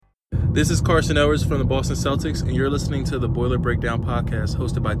This is Carson Ellers from the Boston Celtics, and you're listening to the Boiler Breakdown podcast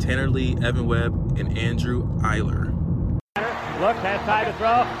hosted by Tanner Lee, Evan Webb, and Andrew Eiler. Looks, has time to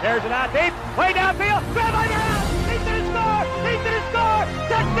throw. There's an out deep. Way downfield. Grab on your out. He's going to score. He's going to score.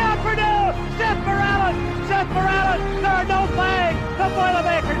 Touchdown Purdue. Seth Morales. There are no flags. The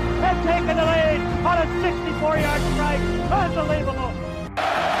Boilermakers have taken the lead on a 64-yard strike. Unbelievable.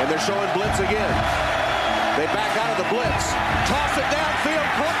 And they're showing blitz again. They back out of the blitz. Toss it downfield.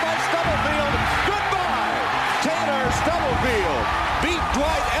 Caught by Stubblefield. Goodbye. Tanner Stubblefield beat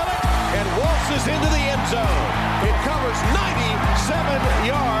Dwight Elliott and waltzes into the end zone. It covers 97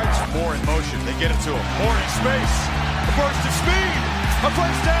 yards. Moore in motion. They get it to him. Moore in space. A burst of speed. A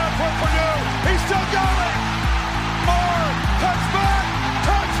first down for Purdue. He's still going. Moore cuts back.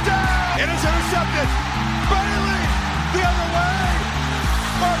 Touchdown. It is intercepted. Bailey the other way.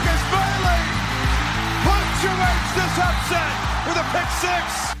 Marcus Bailey punctuates this upset with a pick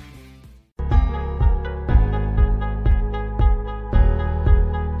six.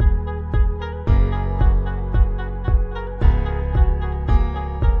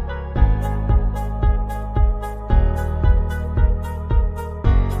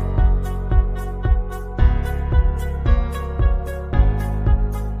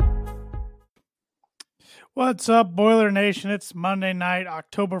 What's up, Boiler Nation? It's Monday night,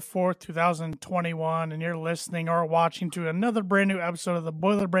 October 4th, 2021, and you're listening or watching to another brand new episode of the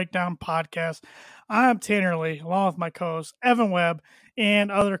Boiler Breakdown podcast. I'm Tanner Lee, along with my co-host, Evan Webb,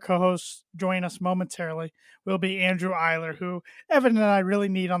 and other co-hosts joining us momentarily will be Andrew Eiler, who Evan and I really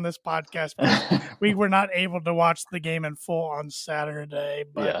need on this podcast because we were not able to watch the game in full on Saturday.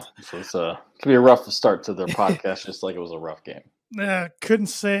 But yeah, so it's could be a rough start to their podcast, just like it was a rough game. Couldn't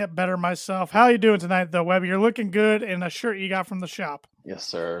say it better myself. How are you doing tonight, though, Webb? You're looking good in a shirt you got from the shop. Yes,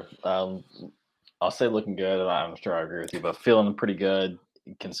 sir. I'll say looking good. I'm sure I agree with you, but feeling pretty good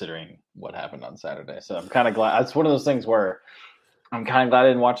considering what happened on Saturday. So I'm kind of glad. It's one of those things where I'm kind of glad I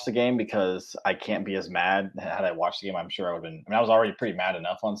didn't watch the game because I can't be as mad. Had I watched the game, I'm sure I would have been. I mean, I was already pretty mad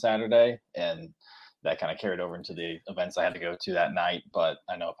enough on Saturday, and that kind of carried over into the events I had to go to that night. But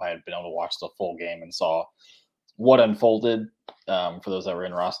I know if I had been able to watch the full game and saw what unfolded, for those that were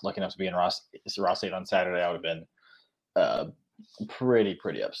in lucky enough to be in Ross 8 on Saturday, I would have been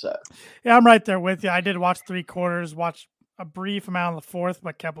pretty upset. Yeah, I'm right there with you. I did watch 3 quarters, watched a brief amount of the fourth,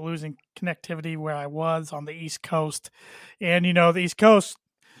 but kept losing connectivity where I was on the East Coast. And, the East Coast,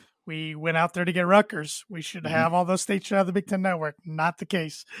 we went out there to get Rutgers. We should have all those states should have the Big Ten Network. Not the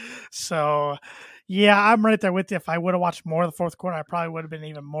case. So, yeah, I'm right there with you. If I would have watched more of the fourth quarter, I probably would have been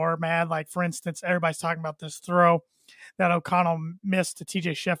even more mad. Like, for instance, everybody's talking about this throw that O'Connell missed to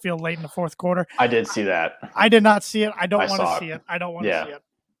TJ Sheffield late in the fourth quarter. I did see that. I did not see it. I don't want to see it. I don't want to see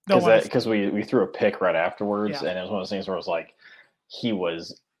it. Because we threw a pick right afterwards, and it was one of those things where it was like he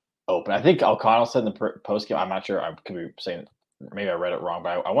was open. I think O'Connell said in the post game. I'm not sure. I could be saying maybe I read it wrong,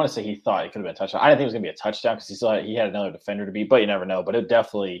 but I want to say he thought it could have been a touchdown. I didn't think it was going to be a touchdown because he had another defender to beat, but you never know. But it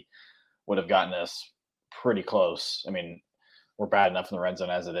definitely would have gotten us pretty close. I mean, we're bad enough in the red zone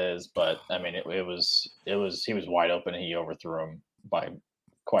as it is, but I mean, it was he was wide open and he overthrew him by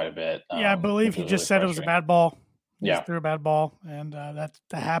quite a bit. Yeah, I believe he just said it was a bad ball. He just threw a bad ball, and that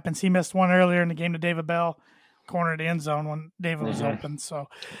happens. He missed one earlier in the game to David Bell, corner the end zone when David was open. So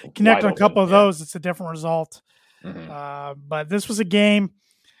connect on a couple of those, it's a different result. But this was a game.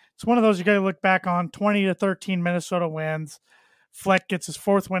 It's one of those you got to look back on. 20-13, Minnesota wins. Fleck gets his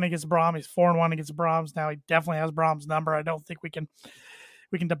 4th win against Brahms. He's 4-1 against Brahms. Now he definitely has Brahms' number. I don't think we can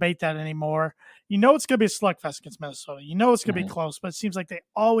debate that anymore. It's going to be a slugfest against Minnesota. It's going to be close, but it seems like they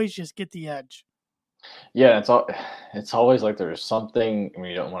always just get the edge. Yeah, it's always like there's something. I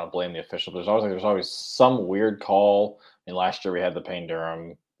mean, you don't want to blame the official, but there's always some weird call. I mean, last year we had the Payne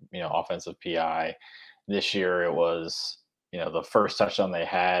Durham, offensive PI. This year it was, the first touchdown they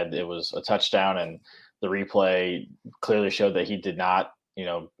had, it was a touchdown, and the replay clearly showed that he did not,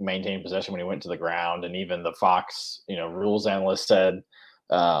 maintain possession when he went to the ground. And even the Fox, rules analyst said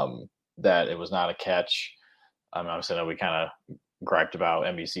that it was not a catch. Obviously, I know we kind of griped about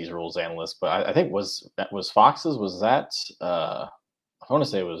NBC's rules analyst, but I think was Fox's. Was that? I want to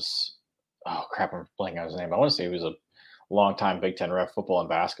say it was. Oh crap! I'm blanking on his name. I want to say he was a longtime Big Ten ref, football and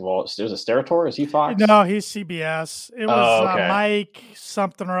basketball. It was a Sterator. Is he Fox? No, he's CBS. It was Mike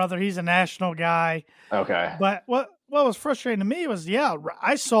something or other. He's a national guy. Okay. But what was frustrating to me was,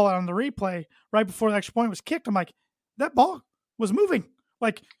 I saw it on the replay right before the extra point was kicked. I'm like, that ball was moving.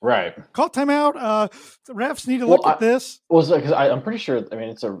 Like, right. Call timeout. The refs need to look at this. Because I'm pretty sure. I mean,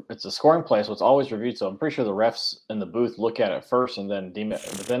 it's a scoring play, so it's always reviewed. So I'm pretty sure the refs in the booth look at it first and then deem it.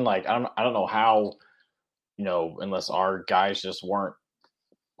 But then, I don't know how. Unless our guys just weren't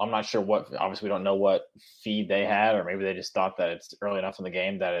I'm not sure obviously we don't know what feed they had, or maybe they just thought that it's early enough in the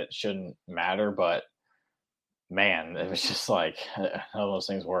game that it shouldn't matter. But man, it was just like one of those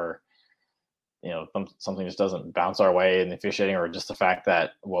things where, something just doesn't bounce our way in the officiating, or just the fact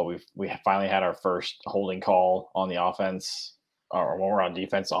that, we finally had our first holding call on the offense, or when we're on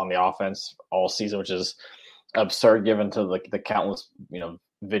defense on the offense all season, which is absurd given to the countless,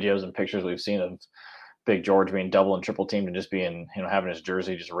 videos and pictures we've seen of Big George being double and triple teamed and just being, having his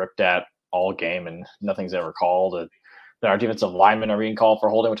jersey just ripped at all game and nothing's ever called. And then our defensive linemen are being called for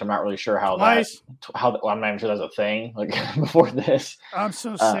holding, which I'm not really sure how I'm not even sure that's a thing like before this. I'm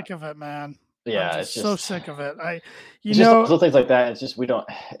so sick of it, man. Yeah, it's so sick of it. Little things like that. It's just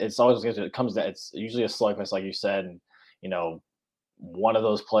it's always it comes that it's usually a slugfest, like you said, and one of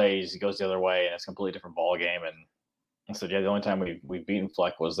those plays goes the other way and it's a completely different ball game. And so the only time we've beaten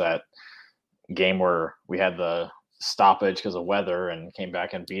Fleck was that game where we had the stoppage because of weather and came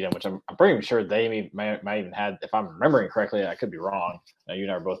back and beat him, which I'm pretty sure they might even had, if I'm remembering correctly, I could be wrong. You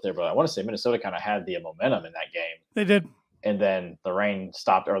and I were both there, but I want to say Minnesota kind of had the momentum in that game. They did. And then the rain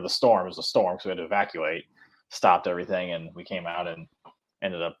stopped, or the storm, it was a storm, so we had to evacuate, stopped everything, and we came out and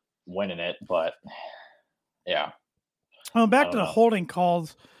ended up winning it. But, yeah. Well, back to the holding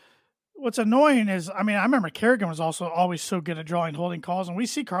calls. What's annoying is, I remember Kerrigan was also always so good at drawing holding calls, and we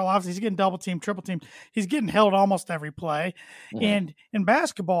see Karlaftis, he's getting double teamed, triple teamed. He's getting held almost every play. Mm-hmm. And in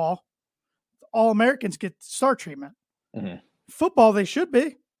basketball, All-Americans get star treatment. Mm-hmm. Football, they should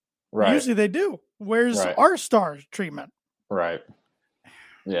be. Right. Usually they do. Where's our star treatment? Right.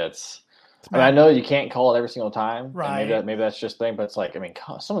 Yeah, I know you can't call it every single time. Right. Maybe that's just the thing, but it's like,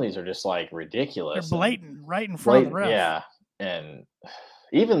 some of these are just like ridiculous. They're blatant, right in front of the ref. Yeah. And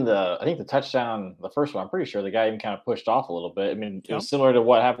even I think the touchdown, the first one, I'm pretty sure the guy even kind of pushed off a little bit. It was similar to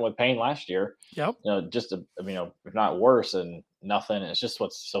what happened with Payne last year. Yep. Just, if not worse, and nothing. It's just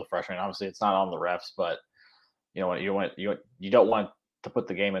what's so frustrating. Obviously, it's not on the refs, but you don't want to put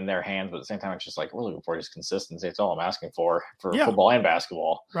the game in their hands, but at the same time, it's just like, we're looking for just consistency. It's all I'm asking for football and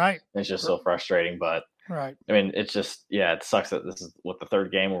basketball. Right. It's just so frustrating, but right. It's just, it sucks that this is the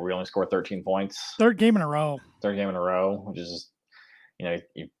third game where we only scored 13 points. Third game in a row, which is just,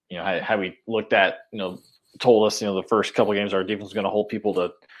 had we looked at, told us, the first couple of games, our defense was going to hold people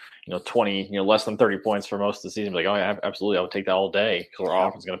to, 20, less than 30 points for most of the season. Like, oh yeah, absolutely. I would take that all day because our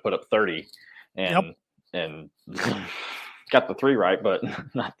offense is going to put up 30 and got the 3 right, but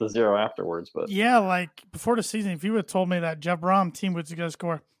not the 0 afterwards. But yeah, like before the season, if you would have told me that Jeff Brom team was going to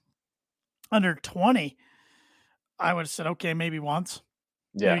score under 20, I would have said, okay, maybe once.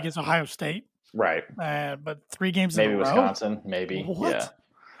 Yeah. Maybe against Ohio State. Right. But 3 games maybe in a row? Wisconsin, maybe. What? Yeah.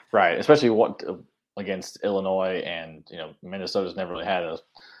 Right. Especially against Illinois, and Minnesota's never really had a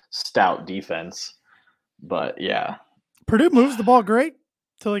stout defense. But yeah. Purdue moves the ball great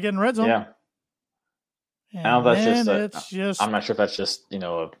till they get in red zone. Yeah. And I don't know if that's just I'm not sure if that's just,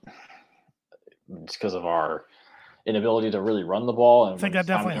 just because of our inability to really run the ball. And I think that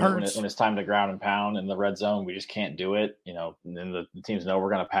definitely hurts. When it's time to ground and pound in the red zone, we just can't do it. And then the teams know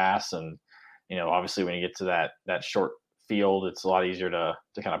we're going to pass. And, obviously when you get to that short field, it's a lot easier to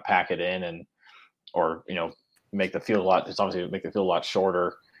kind of pack it in or make the field make the field a lot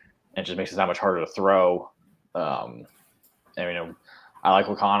shorter, and just makes it that much harder to throw. I like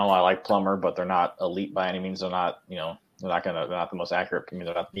O'Connell, I like Plummer, but they're not elite by any means. They're not, they're not the most accurate. They're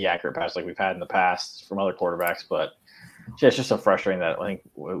not the accurate pass like we've had in the past from other quarterbacks. But yeah, it's just so frustrating that I think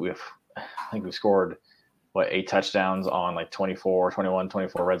we've scored 8 touchdowns on like 24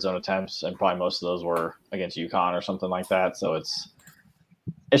 red zone attempts, and probably most of those were against UConn or something like that. So it's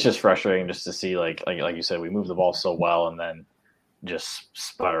just frustrating just to see like you said, we move the ball so well and then just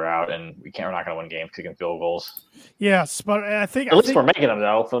sputter out, and we're not going to win games kicking field goals. Yeah, but I think we're making them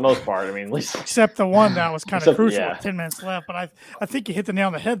though, for the most part. At least except the one that was kind of crucial with 10 minutes left. But I think you hit the nail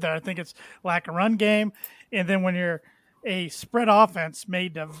on the head there. I think it's lack of run game, and then when you're a spread offense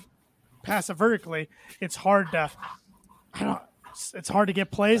made to pass it vertically, it's hard to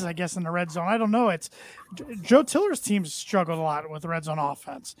get plays, I guess, in the red zone. I don't know. It's Joe Tiller's teams struggled a lot with the red zone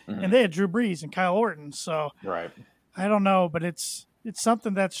offense, and they had Drew Brees and Kyle Orton. So right. I don't know, but it's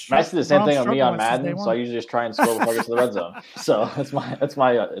something that's. I see the same thing on me on Madden, so I usually just try and score before I get to the red zone. So that's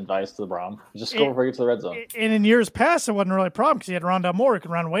my advice to the Brom: just score before you get to the red zone. And in years past, it wasn't really a problem because he had Rondale Moore who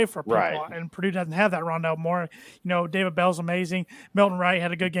could run away for people, right. And Purdue doesn't have that Rondale Moore. David Bell's amazing. Milton Wright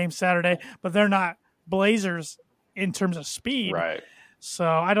had a good game Saturday, but they're not Blazers in terms of speed, right? So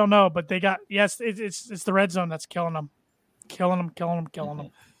I don't know, but they got it's the red zone that's killing them.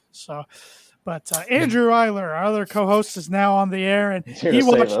 So. But Andrew Eiler, our other co-host, is now on the air, and he's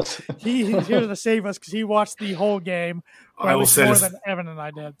here to save us because he watched the whole game I will say more than Evan and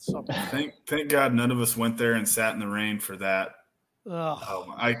I did. So thank God none of us went there and sat in the rain for that.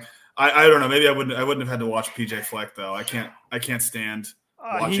 I don't know. Maybe I wouldn't have had to watch PJ Fleck though. I can't stand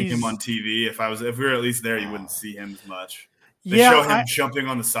watching him on TV. If we were at least there, you wouldn't see him as much. They show him jumping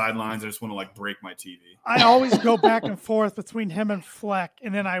on the sidelines. I just want to break my TV. I always go back and forth between him and Fleck,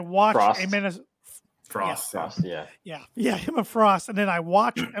 and then I watch Frost. Yeah, him and Frost, and then I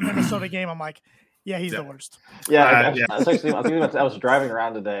watch a Minnesota game. I'm like, yeah, he's the worst. Yeah, I was driving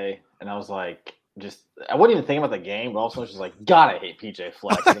around today, and I was like, I wasn't even thinking about the game, but also I was just like, God, I hate PJ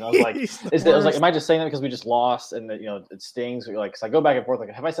Fleck. And I was like, am I just saying that because we just lost and it stings? Because I go back and forth. Like,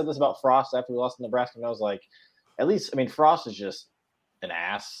 have I said this about Frost after we lost in Nebraska? And I was like, at least, Frost is just an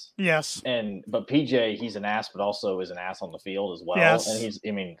ass. Yes. But PJ, he's an ass, but also is an ass on the field as well. Yes.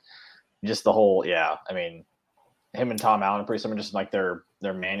 And just the whole, him and Tom Allen are pretty similar, just like their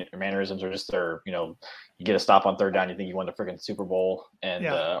mannerisms are just their, you get a stop on third down, you think you won the freaking Super Bowl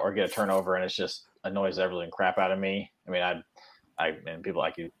or get a turnover, and it's just annoys the everything crap out of me. And people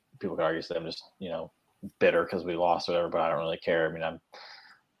could argue that I'm just, bitter because we lost or whatever, but I don't really care.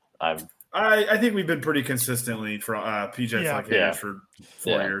 I think we've been pretty consistently for PJ Fleck for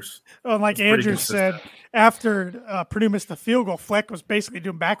 4 years. Well, like Andrew said, after Purdue missed the field goal, Fleck was basically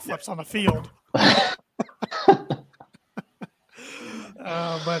doing backflips on the field.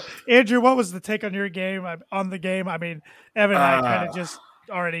 But Andrew, what was the take on your game? On the game, Evan and I kind of just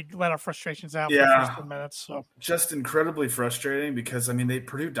already let our frustrations out for the first 10 minutes. So just incredibly frustrating because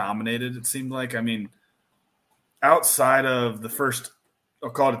Purdue dominated. It seemed like outside of the first. I'll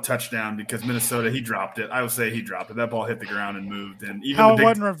call it a touchdown because Minnesota, he dropped it. I would say he dropped it. That ball hit the ground and moved. And even how it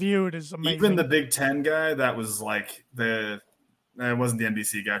wasn't reviewed is amazing. Even the Big Ten guy, that was like it wasn't the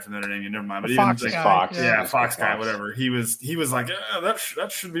NBC guy from Notre Dame. Never mind. But Fox guy. Fox guy, whatever. He was like,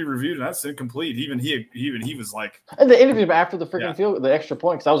 that should be reviewed. And that's incomplete. Even he was like. And the interview after the freaking the extra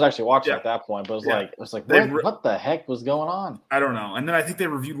point, because I was actually watching at that point, but it was like, what the heck was going on? I don't know. And then I think they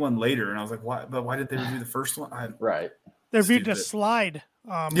reviewed one later, and I was like, why? But why did they review the first one? Right. They reviewed the slide.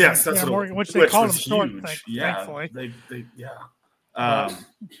 Yes, that's Morgan, which they called him short. Thankfully,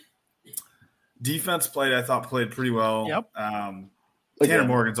 defense played pretty well. Yep. Tanner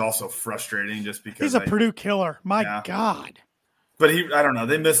Morgan's also frustrating just because he's a Purdue killer. My God. But I don't know.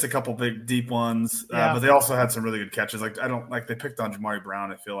 They missed a couple big deep ones, but they also had some really good catches. They picked on Jamari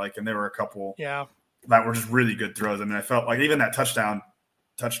Brown, I feel like, and there were a couple that were just really good throws. I felt like even that touchdown,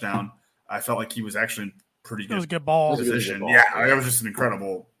 I felt like he was actually pretty good. It was a good ball. Position. It was just an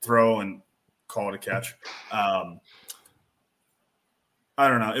incredible throw and call it a catch. I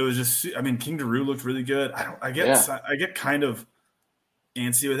don't know. It was just, King Daru looked really good. I get kind of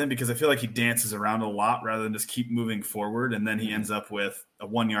antsy with him because I feel like he dances around a lot rather than just keep moving forward. And then he ends up with a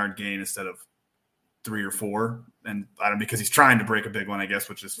 1 yard gain instead of 3 or 4. And I don't know, because he's trying to break a big one, I guess,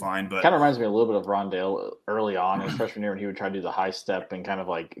 which is fine. But kind of reminds me a little bit of Rondale early on in his freshman year when he would try to do the high step and kind of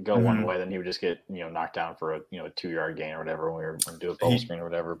go one way, then he would just get knocked down for a 2 yard gain or whatever when we were going to do a bubble screen or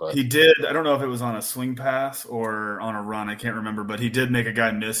whatever. But he did. I don't know if it was on a swing pass or on a run. I can't remember, but he did make a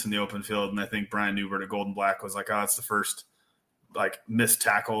guy miss in the open field, and I think Brian Newbert at Golden Black was like, "Oh, it's the first missed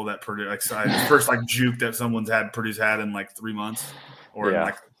tackle that Purdue first juke that Purdue's had in 3 months or in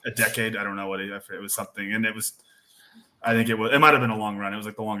a decade." I don't know what it was something, and it was. I think it might have been a long run. It was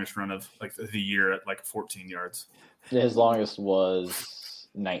the longest run of the year at 14 yards. Yeah, his longest was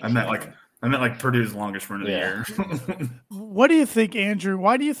 19. I meant Purdue's longest run of the year. What do you think, Andrew?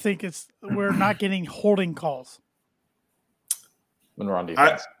 Why do you think we're not getting holding calls? When we're on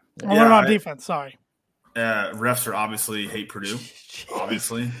defense. When we're on defense, sorry. Refs are obviously hate Purdue.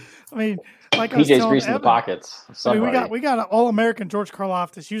 Obviously. PJ's greasing the pockets. We got an All-American George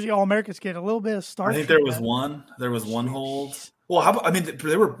Karlaftis. Usually All-Americans get a little bit of start. I think there was one. There was one hold. Well,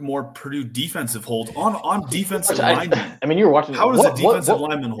 there were more Purdue defensive holds on defensive linemen. You were watching. How does a defensive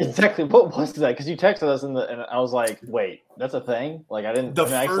lineman hold? Exactly. What was that? Because you texted us and I was like, "Wait, that's a thing." I didn't.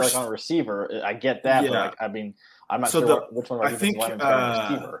 Actually, on a receiver, I get that. Yeah. But I'm not sure which one of our defensive linemen is on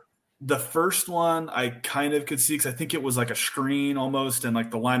a receiver. The first one I kind of could see because I think it was a screen almost, and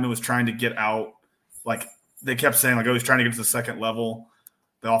the lineman was trying to get out. They kept saying he's trying to get to the second level.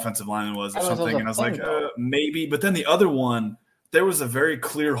 The offensive lineman was or something, and I was like, maybe. But then the other one, there was a very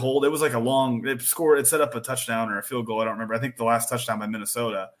clear hold. It was a long. It set up a touchdown or a field goal. I don't remember. I think the last touchdown by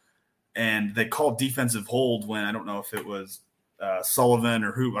Minnesota, and they called defensive hold when I don't know if it was Sullivan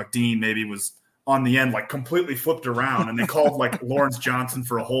or who. Dean maybe was. On the end, completely flipped around, and they called Lawrence Johnson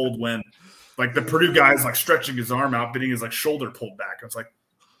for a hold when, the Purdue guy's stretching his arm out, getting his shoulder pulled back. I was like,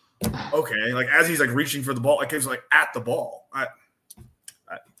 okay, as he's reaching for the ball, he's at the ball.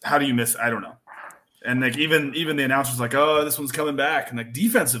 How do you miss? I don't know. And like even the announcer's like, "Oh, this one's coming back," and like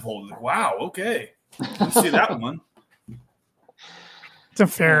defensive hold. Like, wow, okay, let's see that one. It's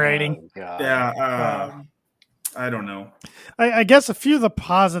infuriating. Yeah, I don't know. I guess a few of the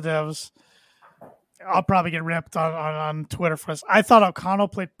positives. I'll probably get ripped on Twitter for this. I thought O'Connell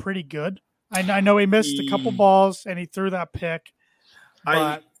played pretty good. I know he missed a couple balls and he threw that pick.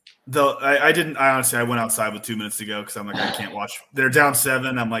 But I didn't. I honestly, I went outside with 2 minutes to go because I'm like, I can't watch. They're down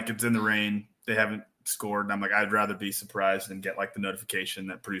 7. I'm like, it's in the rain. They haven't scored, and I'm like, I'd rather be surprised than get like the notification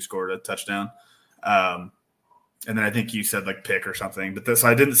that Purdue scored a touchdown. And then I think you said like pick or something, but so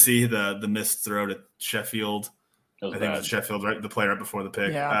I didn't see the missed throw to Sheffield. I think it was Sheffield, right? The play right before the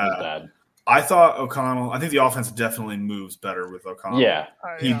pick. Yeah, it was bad. I thought O'Connell. I think the offense definitely moves better with O'Connell. Yeah,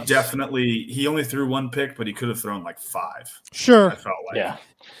 he only threw 1 pick, but he could have thrown like 5. Sure, I felt like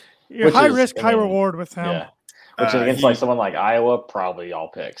high risk, high reward with him. Yeah, which against like someone like Iowa, probably all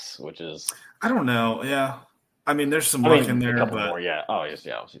picks. Which is I don't know. Yeah, I mean, there's some luck in there, but more,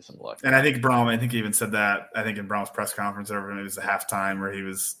 obviously some luck. And I think Braum, I think he even said that. I think in Braum's press conference, it was a halftime where he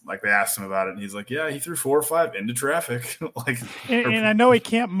was like, they asked him about it, and he's like, "Yeah, he threw 4 or 5 into traffic." and I know he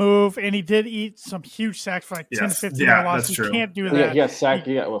can't move, and he did eat some huge sacks for like 10 to 15 yard losses. He can't do that. Yeah, he got sacked.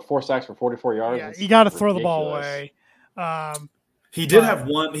 He got 4 sacks for 44 yards. Yeah, you got to throw the ball away. He did have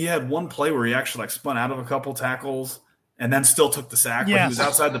one. He had one play where he actually like spun out of a couple tackles and then still took the sack. But he was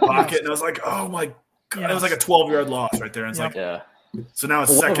outside the pocket, and I was like, "Oh my god!" It was like a 12-yard loss right there. And it's so now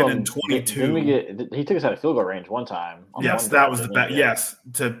it's second and 22. He took us out of field goal range one time. Yes, that was the best. Yes,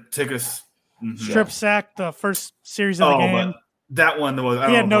 to take us strip sack the first series of the game. That one was.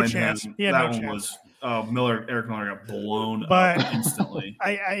 He had no chance. Eric Miller got blown up instantly.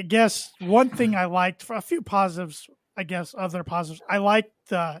 I guess one thing I liked, for a few positives, other positives, I liked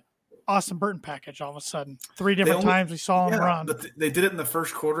the Austin Burton package all of a sudden. 3 different times we saw him run. But they did it in the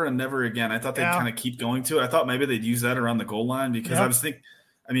first quarter and never again. I thought they'd kind of keep going to it. I thought maybe they'd use that around the goal line because I was thinking,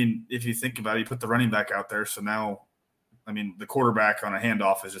 I mean, if you think about it, you put the running back out there. So now, I mean, the quarterback on a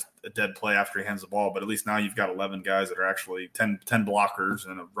handoff is just a dead play after he hands the ball. But at least now you've got 11 guys that are actually 10 blockers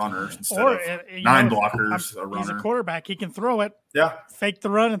and runners instead of 9 blockers, a runner. He's a quarterback. He can throw it. Yeah. Fake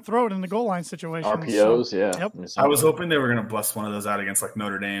the run and throw it in the goal line situation. RPOs, Yep. I was hoping they were going to bust one of those out against like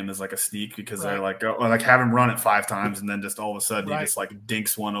Notre Dame as like a sneak because they're like, have him run it 5 times and then just all of a sudden he just like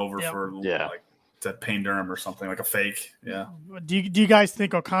dinks one over for like to Payne Durham or something, like a fake. Yeah. Do you guys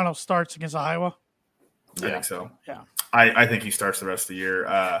think O'Connell starts against Iowa? I think so. Yeah. I think he starts the rest of the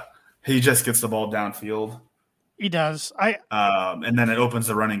year. He just gets the ball downfield. He does. And then it opens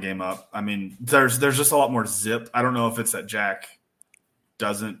the running game up. I mean, there's just a lot more zip. I don't know if it's that Jack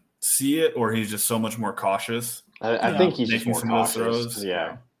doesn't see it or he's just so much more cautious. I think he's just more cautious. Throws.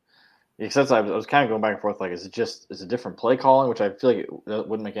 Yeah. Because I was kind of going back and forth. Like, is it a different play calling, which I feel like it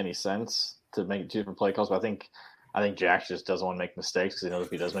wouldn't make any sense to make 2 different play calls. But I think Jack just doesn't want to make mistakes because he knows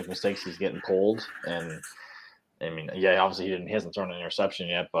if he does make mistakes, he's getting pulled. And I mean, obviously he hasn't thrown an interception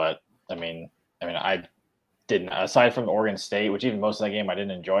yet, but I mean, I didn't, aside from Oregon State, which even most of that game I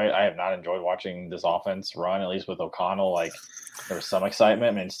didn't enjoy it. I have not enjoyed watching this offense run, at least with O'Connell. Like, there was some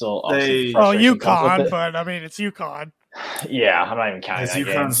excitement. I mean, still UConn, but I mean, it's UConn. Yeah, I'm not even counting that game.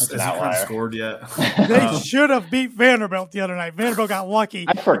 Has UConn scored yet? They should have beat Vanderbilt the other night. Vanderbilt got lucky.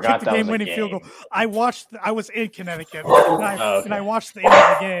 I forgot the game-winning field goal. I was in Connecticut, and I watched the end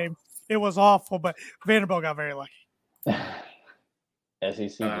of the game. It was awful, but Vanderbilt got very lucky. SEC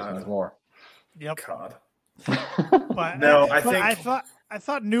just wins more. Yep. God. But no, I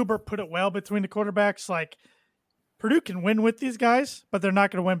thought Newbert put it well between the quarterbacks. Like, Purdue can win with these guys, but they're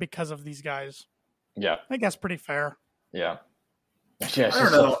not going to win because of these guys. Yeah, I think that's pretty fair. Yeah. I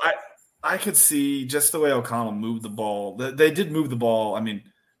don't know. I could see just the way O'Connell moved the ball. They did move the ball. I mean,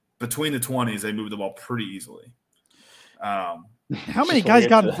 between the 20s, they moved the ball pretty easily. How many guys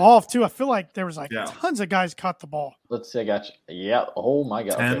got involved, too? I feel like there was tons of guys caught the ball. Let's see. I got you. Yeah. Oh, my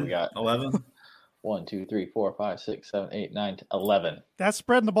God. 10, okay, we got 11. 1, 2, 3, 4, 5, 6, 7, 8, 9, 10, 11. That's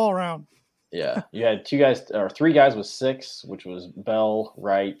spreading the ball around. Yeah. You had 3 guys with 6, which was Bell,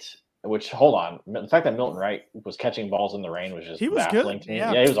 Wright. Which, hold on, the fact that Milton Wright was catching balls in the rain was just baffling to me.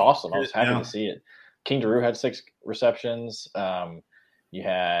 Yeah, he was awesome. I was happy to see it. King Drew had 6 receptions. You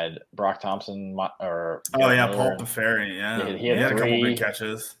had Brock Thompson Paul Peferi. Yeah, he had 3 a couple big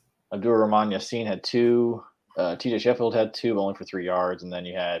catches. Abdur-Rahman Yassin had 2. TJ Sheffield had 2, but only for 3 yards. And then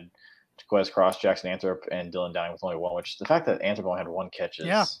you had Jaquez Cross, Jackson Anthrop, and Dylan Downing with only 1. Which the fact that Anthrop only had 1 catch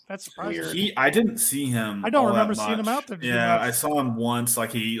is that's surprising. Weird. I didn't see him. I don't remember seeing him out there. Yeah, I saw him once.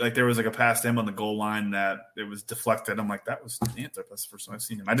 Like there was like a pass to him on the goal line that it was deflected. I'm like, that was Anthrop. That's the first time I've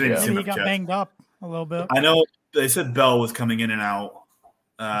seen him. I didn't even see him. He got banged up a little bit. I know they said Bell was coming in and out,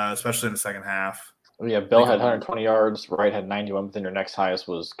 especially in the second half. Yeah, Bell had 120 yards. Wright had 91, but then your next highest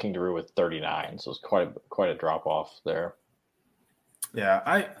was King Drew with 39. So it's quite a drop off there. Yeah,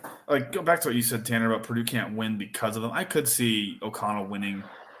 I like go back to what you said, Tanner, about Purdue can't win because of them. I could see O'Connell winning.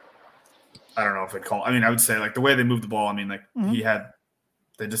 I don't know if they call. I mean, I would say like the way they moved the ball. I mean, like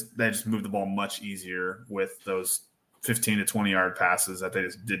they just moved the ball much easier with those 15 to 20 yard passes that they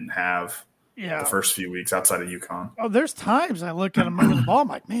just didn't have. The first few weeks outside of UConn. Oh, there's times I look at them moving the ball. I'm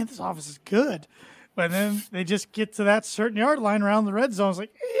like, man, this offense is good. But then they just get to that certain yard line around the red zone. It's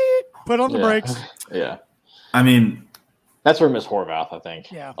like, put on the brakes. Yeah. I mean, that's where Miss Horvath, I think,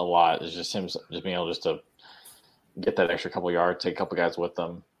 a lot is just him just being able just to get that extra couple yards, take a couple guys with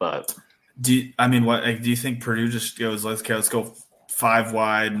them. But do you think Purdue just goes, let's go 5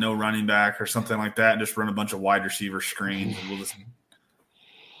 wide, no running back or something like that, and just run a bunch of wide receiver screens? And we'll just,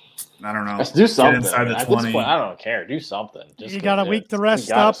 I don't know. Let's do something. Inside the At 20. this point, I don't care. Do something. You got to week the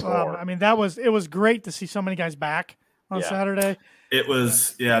rest up. I mean, it was great to see so many guys back on Saturday. It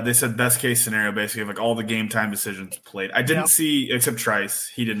was, they said best case scenario, basically, of like all the game time decisions played. I didn't see, except Trice.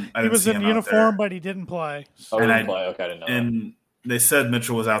 He was in uniform, but he didn't play. So. Oh, he didn't play. Okay, I didn't know and they said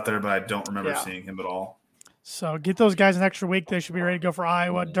Mitchell was out there, but I don't remember seeing him at all. So get those guys an extra week. They should be ready to go for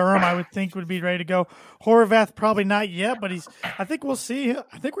Iowa. Durham, I would think, would be ready to go. Horvath, probably not yet, but I think we'll see.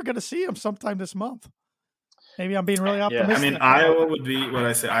 I think we're going to see him sometime this month. Maybe I'm being really optimistic. I mean, Iowa would be,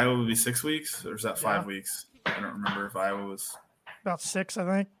 Iowa would be 6 weeks, or is that 5 weeks? I don't remember if Iowa was about 6, I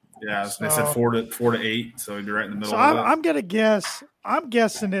think. Yeah, they said 4 to 8, so he'd be right in the middle. So I'm going to guess. I'm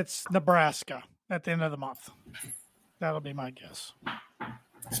guessing it's Nebraska at the end of the month. That'll be my guess.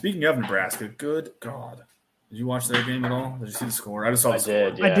 Speaking of Nebraska, good God. Did you watch their game at all? Did you see the score? I just saw the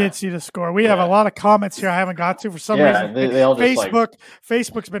score. I did see the score. We have a lot of comments here I haven't got to for some reason. They all just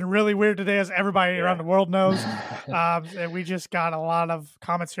Facebook's been really weird today, as everybody around the world knows. And we just got a lot of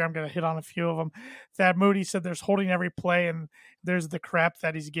comments here. I'm going to hit on a few of them. Thad Moody said there's holding every play, and there's the crap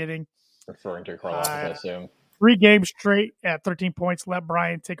that he's getting. Referring to Karlaftis, I assume. 3 games straight at 13 points. Let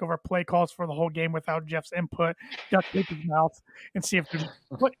Brian take over play calls for the whole game without Jeff's input. Duck his mouth and see if there's.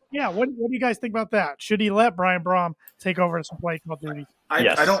 What do you guys think about that? Should he let Brian Brom take over some play call duties? I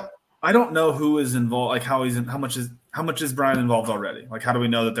don't know who is involved. Like how much is Brian involved already? Like how do we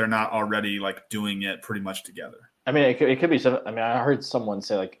know that they're not already like doing it pretty much together? I mean, it could be some. I mean, I heard someone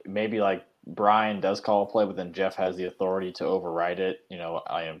say like maybe like Brian does call a play, but then Jeff has the authority to override it.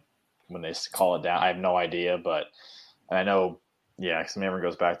 When they call it down, I have no idea, but I know, because the memory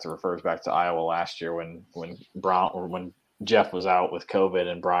refers back to Iowa last year when Jeff was out with COVID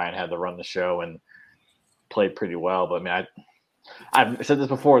and Brian had to run the show and played pretty well. But I mean, I've said this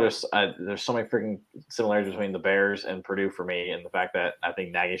before. There's so many freaking similarities between the Bears and Purdue for me, and the fact that I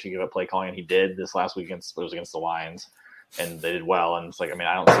think Nagy should give up play calling, and he did this last week against the Lions, and they did well. And it's like, I mean,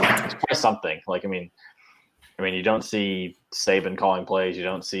 I don't see it's probably something like, I mean, you don't see Saban calling plays. You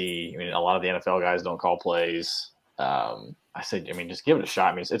don't see. I mean, a lot of the NFL guys don't call plays. I said, I mean, just give it a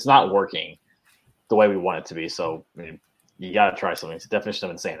shot. I mean, it's not working the way we want it to be. So, I mean, you got to try something. It's the definition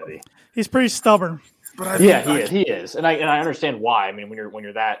of insanity. He's pretty stubborn. But he is, and I understand why. I mean, when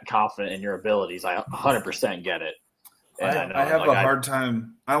you're that confident in your abilities, I 100% get it. I have a hard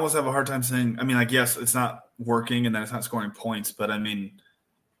time. I almost have a hard time saying. I mean, like, yes, it's not working, and then it's not scoring points. But I mean.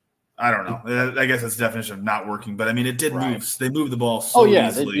 I don't know. I guess that's the definition of not working. But, I mean, it did move. They moved the ball so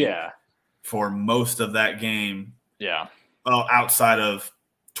easily for most of that game. Yeah. Outside of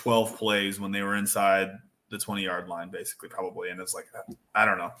 12 plays when they were inside the 20-yard line, basically, probably. And it's like, I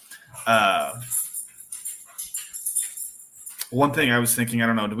don't know. One thing I was thinking, I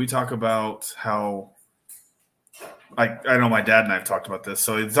don't know, did we talk about how – I know my dad and I have talked about this.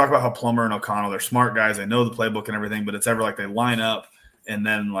 So, they talk about how Plummer and O'Connell, they're smart guys. They know the playbook and everything, but it's ever like they line up and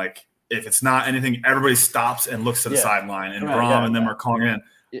then, like, if it's not anything, everybody stops and looks to the sideline, and Brom and them are calling in.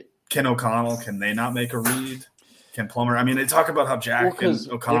 Can O'Connell? Can they not make a read? Can Plummer? I mean, they talk about how Jack and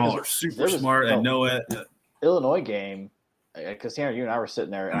O'Connell are super smart and know it. Illinois game, because Tanner, you and I were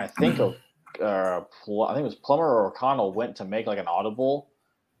sitting there, and I think it was Plummer or O'Connell went to make like an audible,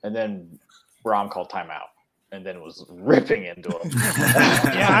 and then Brom called timeout. And then was ripping into him.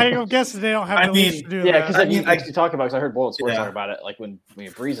 I guess they don't have the leash to do that. Yeah, because you talk about, because I heard Boiled Sports talk about it, like when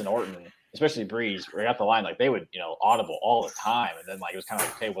Breeze and Orton, especially Breeze, right at the line, like they would, audible all the time. And then like it was kind of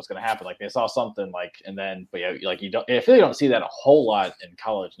like, okay, what's going to happen? Like they saw something like, and then, but yeah, like I feel you don't see that a whole lot in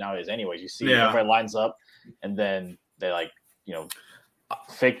college nowadays anyways. You see everybody lines up and then they like,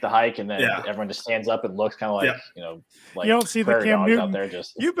 fake the hike, and then everyone just stands up and looks kind of like, like you don't see the Cam Newton out there.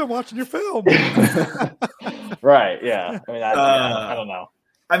 Just you've been watching your film, right? Yeah, I mean, I don't know.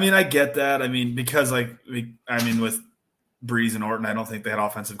 I mean, I get that. I mean, because with Breeze and Orton, I don't think they had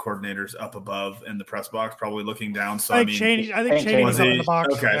offensive coordinators up above in the press box, probably looking down. So I think Chaney was up in the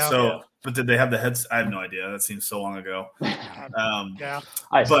box. Okay, yeah. But did they have the heads? I have no idea. That seems so long ago. Yeah.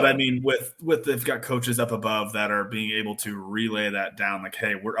 But I mean, with they've got coaches up above that are being able to relay that down. Like,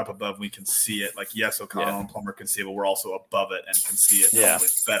 hey, we're up above, we can see it. Like, yes, O'Connell and Plummer can see it, but we're also above it and can see it probably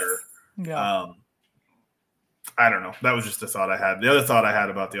better. Yeah. I don't know. That was just a thought I had. The other thought I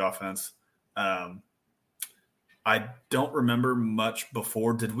had about the offense. I don't remember much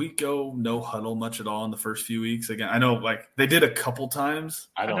before. Did we go no huddle much at all in the first few weeks? Again, I know like they did a couple times.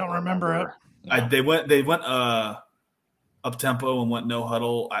 I don't remember it. No. They went up tempo and went no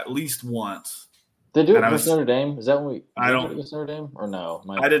huddle at least once. They do it against Notre Dame. Is that when we? I don't against Notre Dame or no?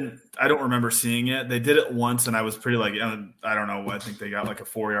 I don't remember seeing it. They did it once, and I was pretty like I don't know. I think they got like a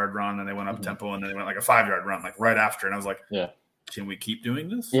 4-yard run, and they went up tempo, and then they went like a 5-yard run, like right after. And I was like, can we keep doing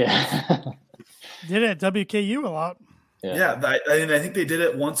this? Yeah. Did it at WKU a lot. Yeah. I think they did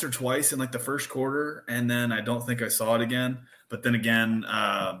it once or twice in like the first quarter, and then I don't think I saw it again. But then again,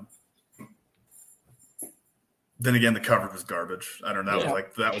 the coverage was garbage. I don't know.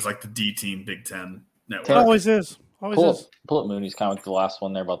 That was like the D team Big Ten network. It always is. Pull up Mooney's comment, the last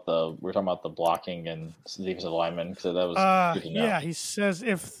one there about we're talking about the blocking and defensive linemen. So that was good to know. Yeah, he says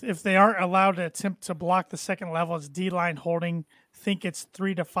if they aren't allowed to attempt to block the second level, it's D line holding. Think it's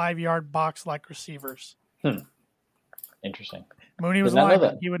 3 to 5 yard box like receivers. Interesting. Mooney was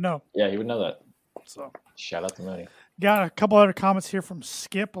lying. He would know. Yeah, he would know that. So shout out to Mooney. Got a couple other comments here from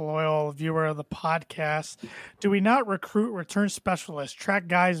Skip, a loyal viewer of the podcast. Do we not recruit return specialists, track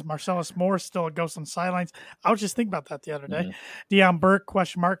guys? Marcellus Moore still a ghost on sidelines. I was just thinking about that the other day. Deion Burke,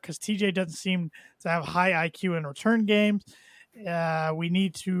 question mark, because TJ doesn't seem to have high IQ in return games. We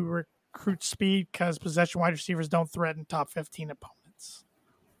need to recruit speed because possession wide receivers don't threaten top 15 opponents.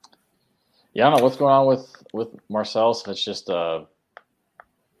 Yeah, I don't know what's going on with Marcellus. If it's just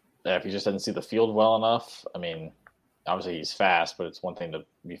if he just doesn't see the field well enough. I mean, obviously he's fast, but it's one thing to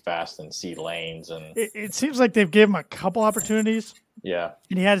be fast and see lanes. And it seems like they've given him a couple opportunities. Yeah.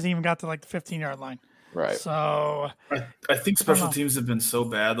 And he hasn't even got to like the 15-yard line. Right. So I think special teams have been so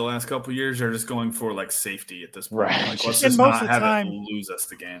bad the last couple of years. They're just going for like safety at this point. Right. Like, let's just not have it lose us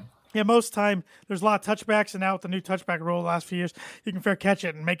the game. Yeah, most of the time there's a lot of touchbacks, and now with the new touchback rule the last few years, you can fair catch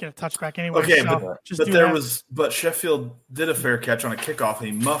it and make it a touchback anyway. Okay, so but Sheffield did a fair catch on a kickoff and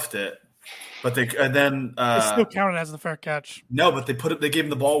he muffed it. But they still counted as the fair catch. No, but they gave him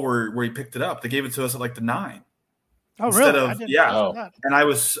the ball where he picked it up. They gave it to us at like the 9. Oh, really? And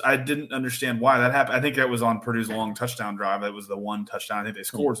I didn't understand why that happened. I think that was on Purdue's long touchdown drive. That was the one touchdown I think they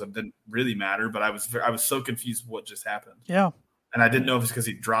scored, so it didn't really matter. But I was so confused what just happened. Yeah. And I didn't know if it's because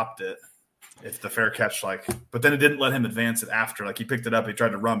he dropped it, if the fair catch, but then it didn't let him advance it after. Like he picked it up, he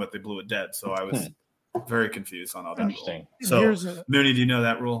tried to run, but they blew it dead. So I was very confused on all that. Interesting. Rule. So Mooney, do you know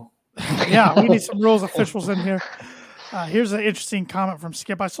that rule? Yeah, we need some rules officials in here. Here's an interesting comment from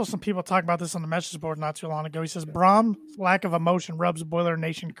Skip. I saw some people talk about this on the message board not too long ago. He says, Brom's lack of emotion rubs Boiler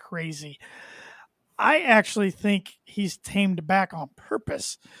Nation crazy. I actually think he's tamed back on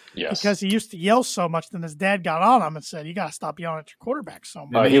purpose because he used to yell so much. Then his dad got on him and said, "You got to stop yelling at your quarterback so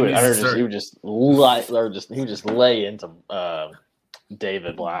much." Oh, he would just lay into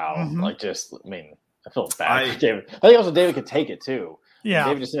David. Wow, I feel bad for David. I think also David could take it too. Yeah,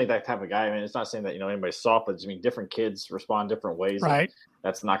 David just seems like that type of guy. I mean, it's not saying that anybody's soft, but different kids respond different ways. Right.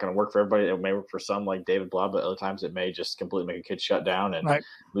 That's not going to work for everybody. It may work for some like David Blah, but other times it may just completely make a kid shut down and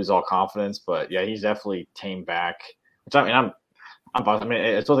lose all confidence. But yeah, he's definitely tamed back. Which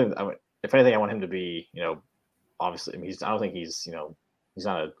it's one thing. If anything, I want him to be, obviously. I mean, I don't think he's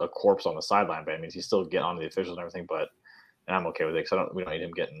not a corpse on the sideline, but I mean, he's still getting on to the officials and everything. And I'm okay with it because we don't need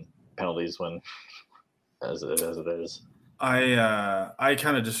him getting penalties as it is. I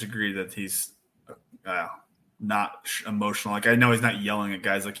kind of disagree that he's not emotional. Like I know he's not yelling at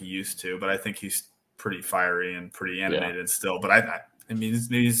guys like he used to, but I think he's pretty fiery and pretty animated still. But I mean, he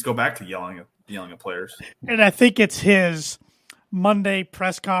needs to go back to yelling at players. And I think it's his Monday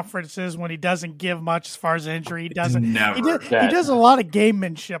press conferences when he doesn't give much as far as injury. He doesn't. He does a lot of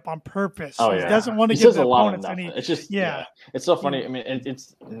gamemanship on purpose. Oh, he doesn't want to give the opponents any. It's just It's so funny. I mean,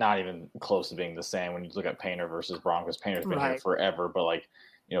 it's not even close to being the same when you look at Painter versus Brom, because Painter's been here forever. But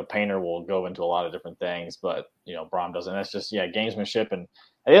Painter will go into a lot of different things, but Brom doesn't. That's just gamesmanship. And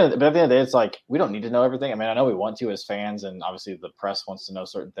at the end of the day, it's like we don't need to know everything. I mean, I know we want to as fans, and obviously the press wants to know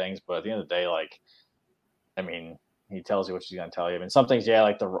certain things. But at the end of the day, he tells you what she's going to tell you. I mean, some things,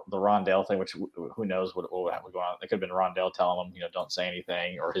 like the Rondale thing, which who knows what would go on. It could have been Rondale telling him, don't say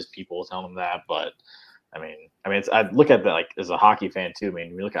anything, or his people telling him that. But I look at that like as a hockey fan too. I mean,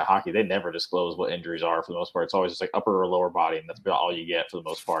 when you look at hockey, they never disclose what injuries are for the most part. It's always just like upper or lower body, and that's about all you get for the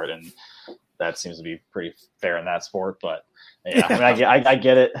most part. And that seems to be pretty fair in that sport. But yeah, I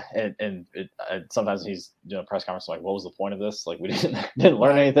get it. And sometimes he's doing a press conference like, "What was the point of this? Like, we didn't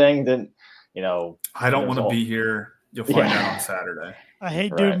learn anything. Didn't I don't want to be here. You'll find out on Saturday. I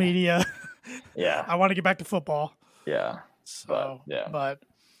hate doing media. Yeah, I want to get back to football. Yeah, but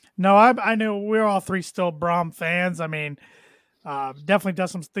no, I know we're all three still Brom fans. I mean, definitely does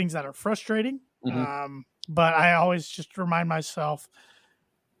some things that are frustrating. Mm-hmm. But I always just remind myself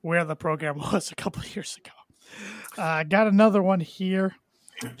where the program was a couple of years ago. Got another one here.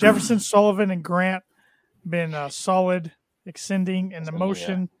 Jefferson, Sullivan, and Grant been solid, extending in the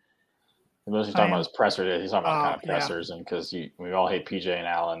motion. The most he's talking about his presser. He's talking about kind of pressers, and because we all hate PJ and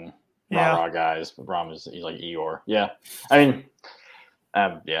Allen, rah guys. But Brom he's like Eeyore. Yeah, I mean.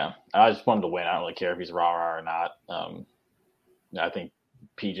 I just wanted to win. I don't really care if he's rah or not. I think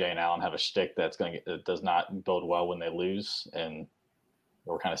PJ and Allen have a shtick that does not bode well when they lose, and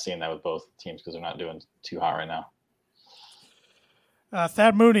we're kind of seeing that with both teams because they're not doing too hot right now.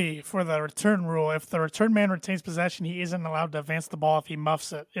 Thad Mooney for the return rule. If the return man retains possession, he isn't allowed to advance the ball if he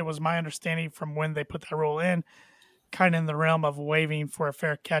muffs it. It was my understanding from when they put that rule in, kind of in the realm of waiting for a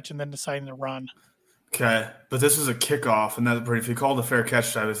fair catch and then deciding to run. Okay, but this is a kickoff, and that's pretty. If you called a fair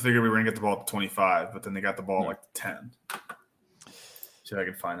catch, I figured we were going to get the ball at the 25, but then they got the ball like the 10. See if I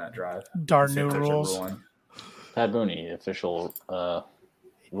can find that drive. Darn new rules. Thad Mooney, official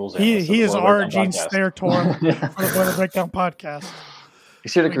rules. He is our Gene Steratore for the Boiler Breakdown podcast. He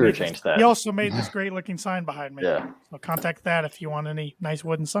should have career changed that. He also made this great looking sign behind me. Yeah. So contact that if you want any nice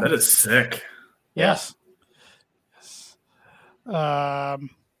wooden signs. That is sick. Yes.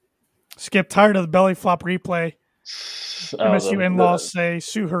 Skip, tired of the belly flop replay. MSU in-laws say,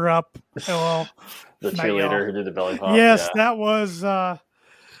 sue her up. Hello. The cheerleader who did the belly flop. Yes, that was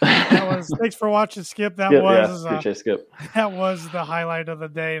thanks for watching, Skip. Appreciate Skip. That was the highlight of the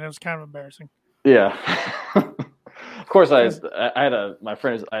day, and it was kind of embarrassing. Yeah. Of course, I have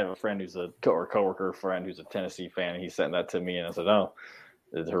a friend who's a coworker friend who's a Tennessee fan, and he sent that to me, and I said, "Oh,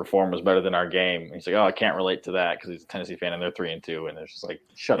 her form was better than our game." And he's like, "Oh, I can't relate to that because he's a Tennessee fan and they're 3-2," and it's just like,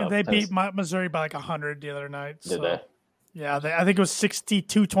 shut up. They beat Missouri by like 100 the other night. Did they? Yeah, I think it was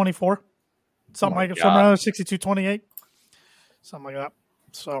 62-24, something like 62-28, something like that.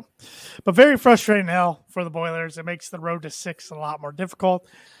 So, but very frustrating hell for the Boilers. It makes the road to 6 a lot more difficult.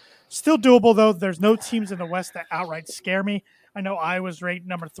 Still doable, though. There's no teams in the West that outright scare me. I know Iowa's ranked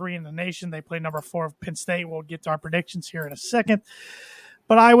number 3 in the nation. They play number 4 of Penn State. We'll get to our predictions here in a second.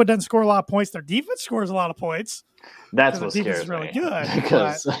 But Iowa doesn't score a lot of points. Their defense scores a lot of points. That's what scares me. The defense is really good.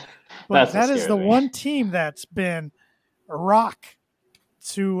 Because but that is the one team that's been a rock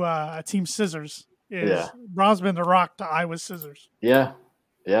to Team Scissors. Brom's been the rock to Iowa's Scissors. Yeah.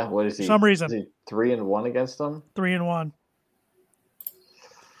 Yeah. What is he? For some reason. Is he 3-1 against them? 3-1.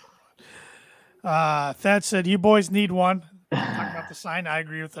 Thad said, "You boys need one." Talking about the sign, I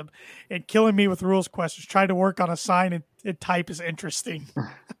agree with him. And killing me with rules questions. Try to work on a sign and type is interesting.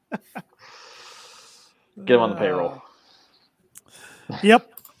 Get him on the payroll. Yep.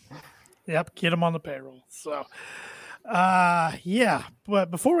 Get him on the payroll. So, But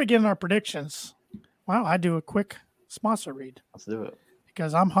before we get in our predictions, I do a quick sponsor read. Let's do it.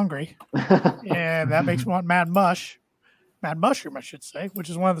 Because I'm hungry. And that makes me want Mad Mushroom, I should say, which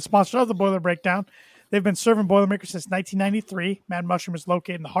is one of the sponsors of the Boiler Breakdown. They've been serving Boilermakers since 1993. Mad Mushroom is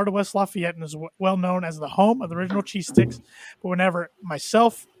located in the heart of West Lafayette and is well known as the home of the original cheese sticks. But whenever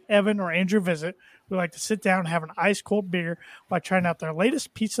myself, Evan, or Andrew visit, we like to sit down and have an ice-cold beer while trying out their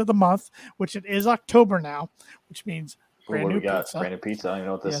latest pizza of the month, which it is October now, which means brand new pizza. Brand new pizza. I don't even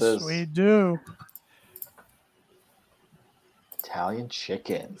know what this is. Yes, we do. Italian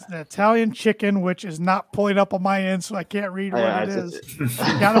chicken. It's the Italian chicken, which is not pulling up on my end, so I can't read what it is. You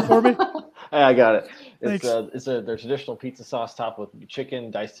got it for me? I got it. It's their traditional pizza sauce topped with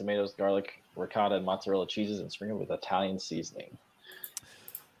chicken, diced tomatoes, garlic, ricotta, and mozzarella cheeses, and sprinkled with Italian seasoning.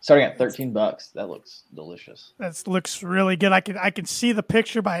 Starting at $13. That looks delicious. That looks really good. I can see the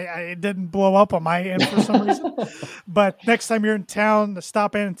picture, but it didn't blow up on my end for some reason. But next time you're in town,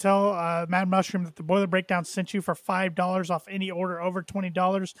 stop in and tell Mad Mushroom that the Boiler Breakdown sent you for $5 off any order over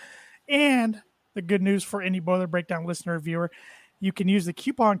 $20. And the good news for any Boiler Breakdown listener or viewer, you can use the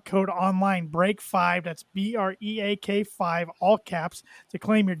coupon code online BREAK5, that's BREAK 5, all caps, to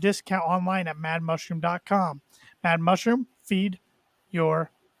claim your discount online at madmushroom.com. Mad Mushroom, feed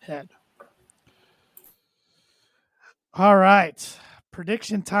your head. All right.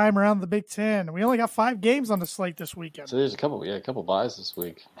 Prediction time around the Big Ten. We only got 5 games on the slate this weekend. So there's a couple buys this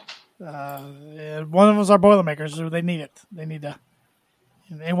week. One of them is our Boilermakers. So they need it. They need to.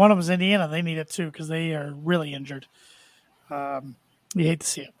 And one of them is Indiana. They need it too because they are really injured. You hate to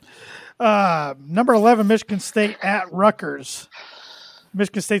see it. Number 11, Michigan State at Rutgers.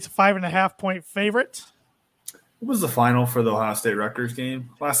 Michigan State's a 5.5-point favorite. What was the final for the Ohio State Rutgers game?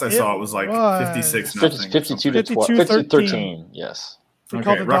 Last I saw, it was like 56 nothing. 52 to 12, 13. Yes. They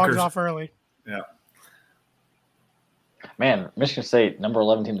called the Rutgers dogs off early. Yeah. Man, Michigan State, number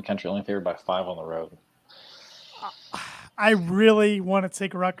 11 team in the country, only favored by 5 on the road. I really want to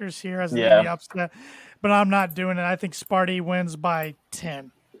take Rutgers here as the upset, but I'm not doing it. I think Sparty wins by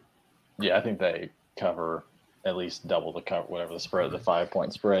 10. Yeah, I think they cover at least double the cover, whatever the spread, the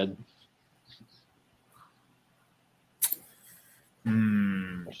 5-point spread.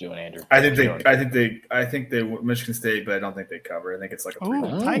 What you doing, Andrew? I think they Michigan State, but I don't think they cover. I think it's like a 3.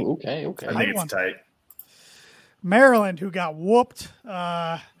 Tight. Okay. I think it's tight. Maryland, who got whooped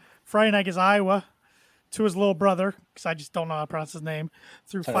Friday night against Iowa to his little brother, because I just don't know how to pronounce his name,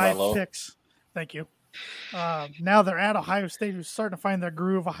 through 5 picks. Thank you. Now they're at Ohio State, who's starting to find their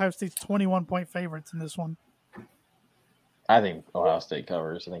groove. Ohio State's 21-point favorites in this one. I think Ohio State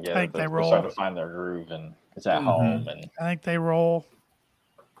covers. I think they roll. Starting to find their groove, and it's at home. And I think they roll.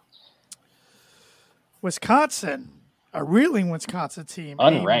 Wisconsin, a reeling Wisconsin team,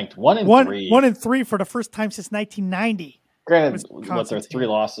 unranked, 1-3, 1-3 for the first time since 1990. Granted, what their 3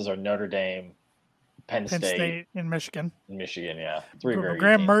 losses are Notre Dame, Penn State, and Michigan. Yeah. 3 very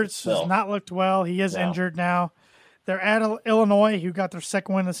Graham Mertz has not looked well. He is injured now. They're at Illinois, who got their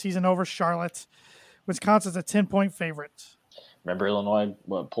second win of the season over Charlotte. Wisconsin's a 10-point favorite. Remember Illinois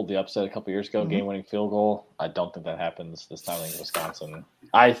pulled the upset a couple years ago, game-winning field goal? I don't think that happens this time in Wisconsin.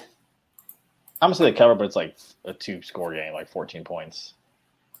 I'm going to say they cover, but it's like a 2-score game, like 14 points.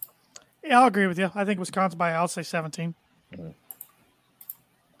 Yeah, I'll agree with you. I think Wisconsin I'll say 17. Mm-hmm.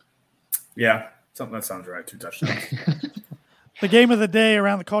 Yeah, something that sounds right. 2 touchdowns. The game of the day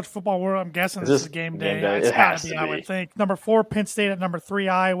around the college football world, I'm guessing this is game day. It's got to be, I would think. Number 4, Penn State at number 3,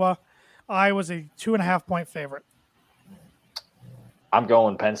 Iowa. Iowa's a 2.5-point favorite. I'm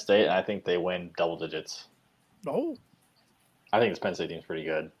going Penn State, and I think they win double digits. Oh. I think this Penn State team's pretty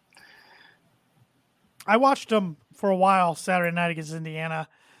good. I watched them for a while Saturday night against Indiana.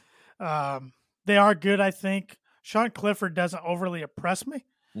 They are good, I think. Sean Clifford doesn't overly impress me,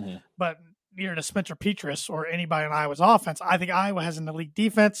 but near to Spencer Petras or anybody in Iowa's offense, I think Iowa has an elite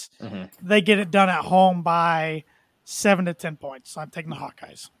defense. They get it done at home by 7 to 10 points. So I'm taking the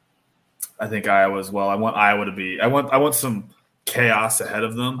Hawkeyes. I think Iowa as well. I want Iowa to be. I want some chaos ahead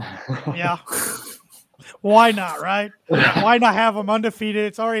of them. Yeah. Why not, right? Yeah. Why not have them undefeated?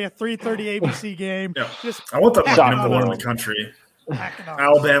 It's already a 3:30 ABC game. Yeah. I want them number 1 in the country.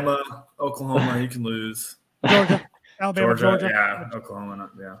 Alabama, Oklahoma, you can lose. Georgia, Alabama, Georgia. Yeah, Oklahoma.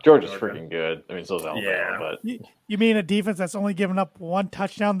 Yeah, Georgia's freaking good. I mean, so's Alabama. Yeah. But you mean a defense that's only given up 1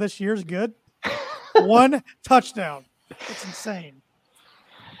 touchdown this year is good? 1 touchdown. It's insane.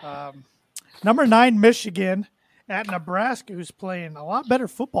 Number 9, Michigan at Nebraska, who's playing a lot better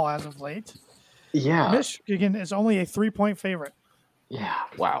football as of late. Yeah. Michigan is only a 3-point favorite. Yeah.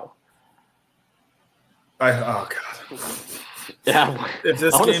 Wow. God. Yeah.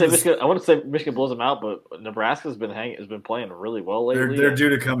 I want to say Michigan blows them out, but Nebraska's been playing really well lately. They're due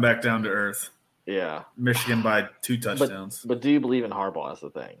to come back down to earth. Yeah. Michigan by 2 touchdowns. But do you believe in Harbaugh? That's the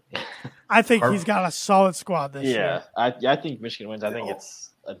thing. I think he's got a solid squad this year. I think Michigan wins. I think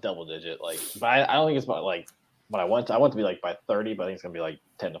it's a double digit. But I don't think it's about what I want to be by 30, but I think it's gonna be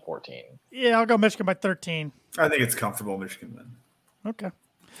 10 to 14. Yeah, I'll go Michigan by 13. I think it's comfortable Michigan win. Okay.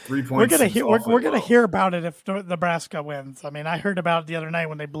 3 points. We're gonna hear about it if Nebraska wins. I mean, I heard about it the other night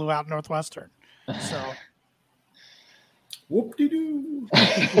when they blew out Northwestern. So. Whoop-de-doo.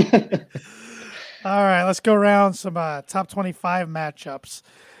 All right, let's go around some top 25 matchups.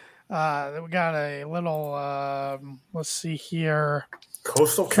 We got a little. Let's see here.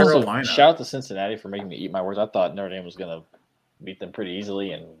 Coastal Carolina. Shout out to Cincinnati for making me eat my words. I thought Notre Dame was going to beat them pretty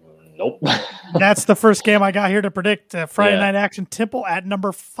easily, and nope. That's the first game I got here to predict. Friday night action, Temple at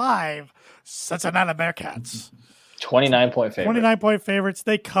number 5, Cincinnati Bearcats. 29-point favorite. 29-point favorites.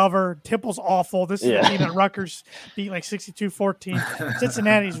 They cover. Temple's awful. This is a team that Rutgers beat 62-14.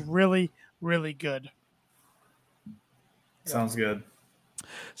 Cincinnati's really, really good. Sounds good.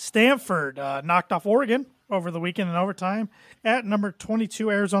 Stanford knocked off Oregon over the weekend in overtime at number 22,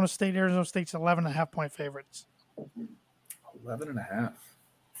 Arizona State. Arizona State's 11.5-point favorites. 11.5.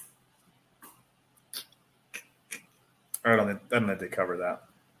 I don't think they cover that.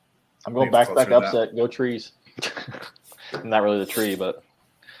 I'm going back upset. Go Trees. Not really the tree, but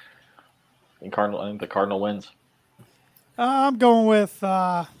I think the Cardinal wins. I'm going with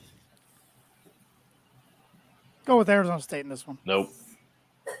Go with Arizona State in this one. Nope.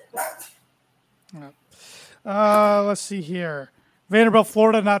 Let's see here. Vanderbilt,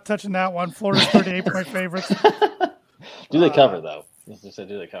 Florida, not touching that one. Florida's 38-point favorites. Do they cover, though? Just say,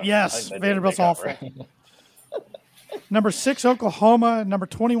 do they cover? Yes, Vanderbilt's awful. Number 6, Oklahoma. Number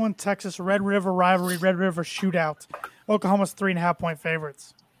 21, Texas. Red River rivalry, Red River shootout. Oklahoma's 3.5-point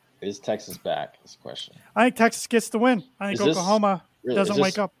favorites. Is Texas back? Is the question. I think Texas gets the win. I think Oklahoma doesn't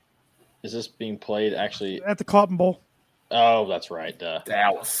wake up. Is this being played actually at the Cotton Bowl? Oh, that's right.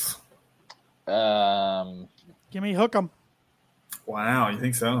 Dallas. Give me Hook'em. Wow, you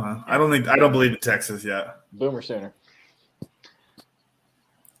think so? Huh? I don't believe in Texas yet. Boomer Sooner.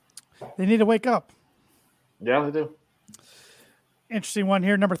 They need to wake up. Yeah, they do. Interesting one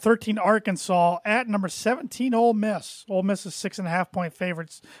here. Number 13, Arkansas at number 17, Ole Miss. Ole Miss is 6.5-point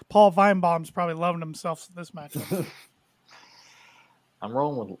favorites. Paul Weinbaum's probably loving himself at this matchup. I'm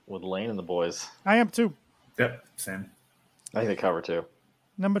rolling with Lane and the boys. I am too. Yep, same. I think they cover too.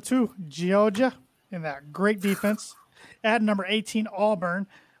 Number 2, Georgia in that great defense. At number 18, Auburn.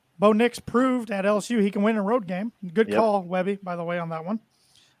 Bo Nix proved at LSU he can win a road game. Good call, Webby, by the way, on that one.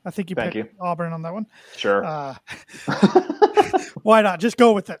 I think you picked Auburn on that one. Sure. Why not? Just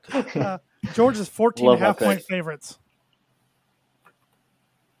go with it. Georgia's 14.5-point favorites.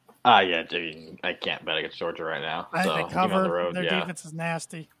 Yeah, dude, I can't bet against Georgia right now. I think they cover. On the road, their defense is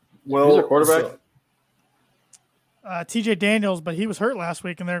nasty. Well, who's their quarterback? TJ Daniels, but he was hurt last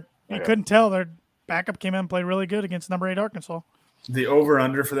week, and you couldn't tell. Their backup came in and played really good against number 8 Arkansas. The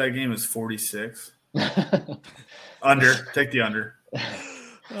over-under for that game is 46. Under. Take the under.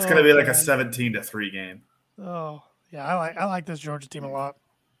 It's going to be like a 17-3 game. Oh, yeah, I like this Georgia team a lot.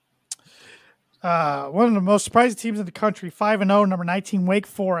 One of the most surprising teams in the country, 5-0, number 19, Wake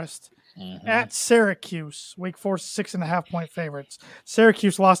Forest. At Syracuse. Wake Forest, 6.5-point favorites.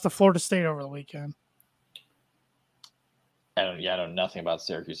 Syracuse lost to Florida State over the weekend. I know nothing about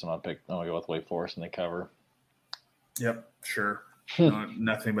Syracuse. I'm going to go with Wake Forest and they cover. Yep, sure.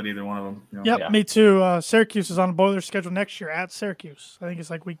 Nothing but either one of them. Yep, me too. Syracuse is on the Boilers schedule next year at Syracuse. I think it's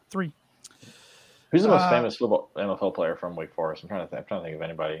like week 3. Who's the most famous NFL player from Wake Forest? I'm trying to think of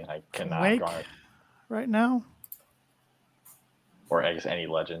anybody. I cannot Wake draw it right now. Or I guess any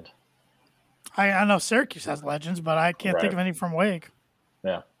legend. I know Syracuse has legends, but I can't think of any from Wake.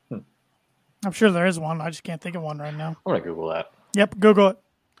 Yeah. I'm sure there is one. I just can't think of one right now. I'm going to Google that. Yep, Google it.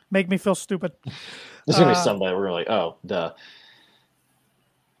 Make me feel stupid. There's going to be somebody we're like, oh, duh.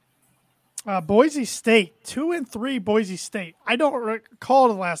 Boise State, 2-3 Boise State. I don't recall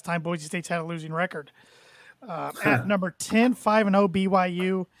the last time Boise State's had a losing record. At number 10, 5-0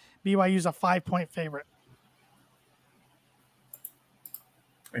 BYU. BYU's a 5-point favorite.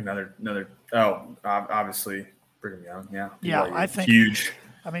 Another. Obviously Brigham Young. Yeah. Yeah, BYU. I think huge.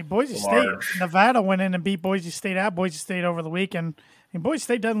 I mean, Boise State, Nevada went in and beat Boise State at Boise State over the weekend. And Boise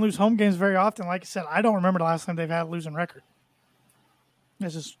State doesn't lose home games very often. Like I said, I don't remember the last time they've had a losing record.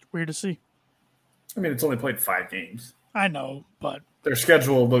 It's just weird to see. I mean, it's only played 5 games. I know, but their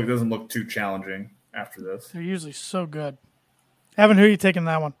schedule doesn't look too challenging after this. They're usually so good. Evan, who are you taking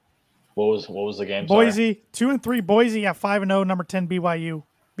that one? What was the game? Boise, 2-3 Boise at 5-0, number 10 BYU.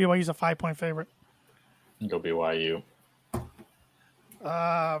 BYU's a 5-point favorite. Go BYU.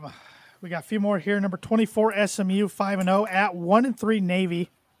 We got a few more here. Number 24 SMU, 5-0 at 1-3 Navy.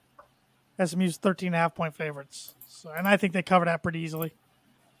 SMU's 13.5-point favorites. So, and I think they covered that pretty easily.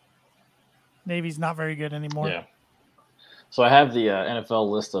 Navy's not very good anymore. Yeah. So I have the NFL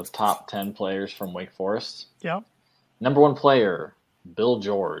list of top 10 players from Wake Forest. Yeah. Number 1 player, Bill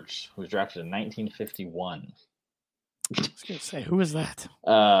George, who was drafted in 1951. I was going to say, who is that?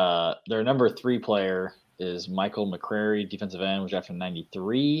 Their number 3 player is Michael McCrary, defensive end, was drafted in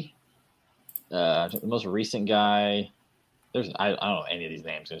 93. The most recent guy, I don't know any of these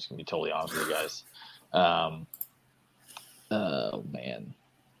names. I'm just going to be totally honest with you guys. Oh, man.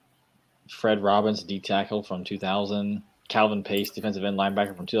 Fred Robbins, D tackle from 2000. Calvin Pace, defensive end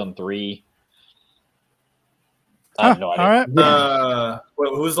linebacker from 2003. I have no idea. All right.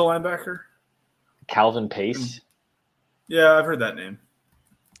 Who's the linebacker? Calvin Pace. Yeah, I've heard that name.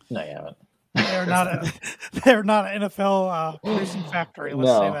 No, you haven't. They're not an NFL producing factory.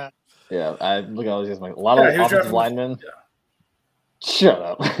 Let's say that. Yeah, I look at all these guys. A lot of offensive linemen. Yeah. Shut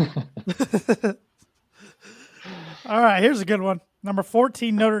up. All right, here's a good one. Number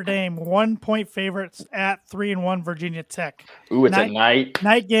 14 Notre Dame, 1-point favorites at 3-1 Virginia Tech. Ooh, it's at night.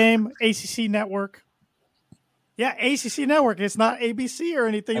 Night game, ACC Network. Yeah, ACC Network. It's not ABC or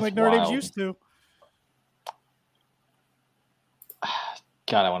anything like Notre Dame's used to.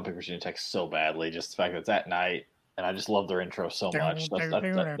 God, I want to pick Virginia Tech so badly. Just the fact that it's at night, and I just love their intro so much.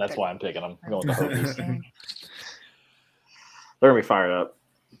 That's why I'm picking them. I'm going with the Hokies. They're going to be fired up.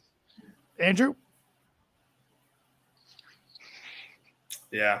 Andrew?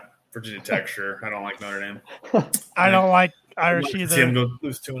 Yeah, Virginia Tech, sure. I don't like Notre Dame. I don't like Irish I'd like to either. see them go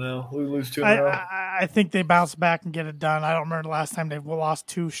lose 2-0. Lose 2-0. I think they bounce back and get it done. I don't remember the last time they've lost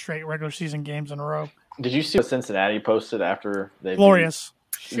 2 straight regular season games in a row. Did you see what Cincinnati posted after they Glorious.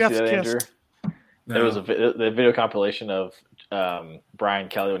 Did you see Chef's that, kiss. Andrew? There was the video compilation of Brian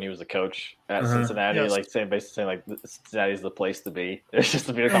Kelly when he was the coach at Cincinnati, Yes. basically saying like Cincinnati's the place to be. There's just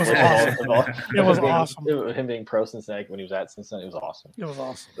a video It was compilation of all It was awesome. him being pro Cincinnati when he was at Cincinnati. It was awesome. It was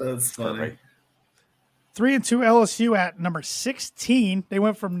awesome. That's funny. Perfect. 3-2 LSU at number 16. They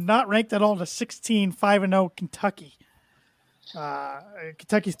went from not ranked at all to 16, 5-0 Kentucky.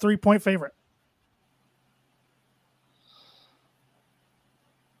 Kentucky's 3-point favorite.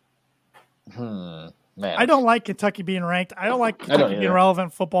 Man, I don't like Kentucky being ranked. I don't like Kentucky being either. relevant in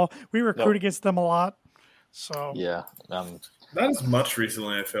football. We recruit Nope. against them a lot. So Yeah, Not as much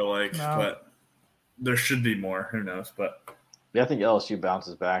recently, I feel like, No. but there should be more. Who knows? But I think LSU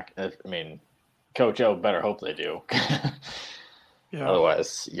bounces back. Coach O better hope they do. yeah,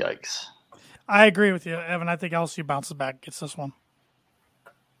 Otherwise, yikes. I agree with you, Evan. I think LSU bounces back, gets this one.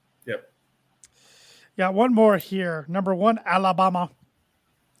 yep. Got one more here. Number 1, Alabama.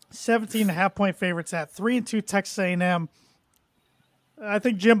 17.5-point favorites at 3-2 Texas A&M. I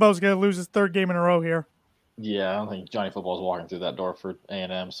think Jimbo's going to lose his 3rd game in a row here. Yeah, I don't think Johnny Football's walking through that door for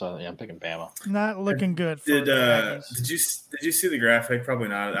A&M, so yeah, I'm picking Bama. Not looking good for Did the Aggies. did you see the graphic? Probably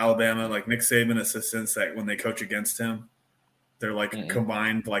not. Alabama, like Nick Saban assistants, that when they coach against him, they're like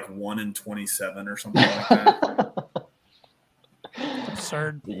combined like 1-27 or something like that.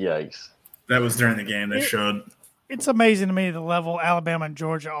 Absurd. Yikes. That was during the game. They showed. It's amazing to me the level Alabama and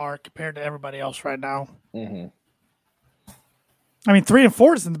Georgia are compared to everybody else right now. Mm-hmm. I mean,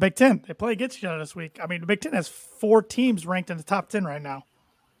 3-4 is in the Big Ten. They play against each other this week. I mean, the Big Ten has 4 teams ranked in the top 10 right now.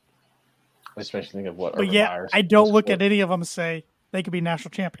 Especially think of what But Urban yet, Meyer's I don't supposed look to at any of them and say they could be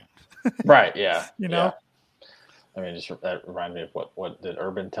national champion. Right, yeah. You know? Yeah. I mean, that reminded me of what did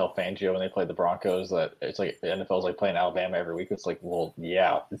Urban tell Fangio when they played the Broncos, that it's like the NFL's like playing Alabama every week. It's like, well,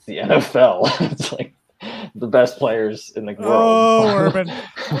 yeah, it's the NFL. It's like the best players in the world. Oh, Urban.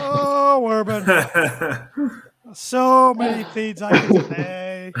 Oh, Urban. So many things I could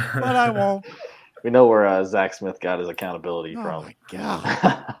say, but I won't. We know where Zach Smith got his accountability Oh, from. my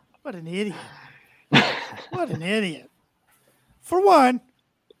God. What an idiot. What an idiot. For one,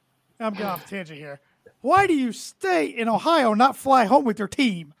 I'm going off tangent here. Why do you stay in Ohio and not fly home with your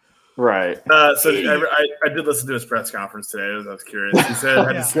team? Right. So I did listen to his press conference today. I was curious. He said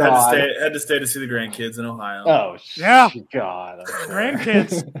had to stay to see the grandkids in Ohio. Oh, Yeah. God. I'm sorry.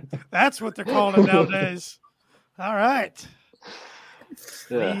 Grandkids. That's what they're calling them nowadays. All right.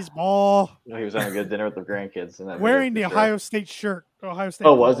 Yeah. Please, ball. He was having a good dinner with the grandkids. In that Wearing the video, for Ohio State shirt. Ohio State.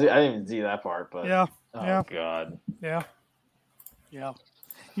 Oh, was it? I didn't even see that part. But Yeah. Oh, Yeah. God. Yeah. Yeah.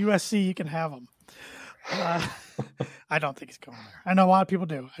 USC, you can have them. I don't think he's going there. I know a lot of people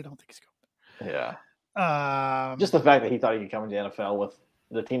do. I don't think he's going Yeah. there. Just the fact that he thought he could come into the NFL with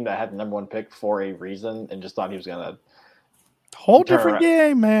the team that had the number 1 pick for a reason and just thought he was going to. Whole turn different around.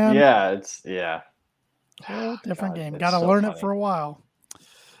 game, man. Yeah. Whole different God, game. it's Got to so learn funny. it for a while.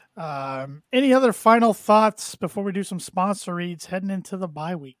 Any other final thoughts before we do some sponsor reads heading into the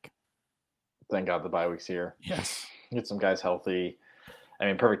bye week? Thank God the bye week's here. Yes. Get some guys healthy. I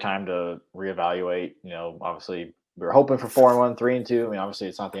mean, perfect time to reevaluate. You know, obviously, we were hoping for 4-1, 3-2. I mean, obviously,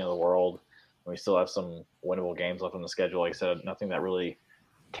 it's not the end of the world. We still have some winnable games left on the schedule. Like I said, nothing that really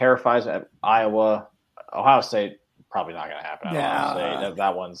terrifies me. Iowa, Ohio State, probably not going to happen. Yeah. Ohio State,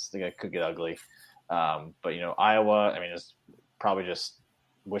 that one's that could get ugly. But Iowa, I mean, it's probably just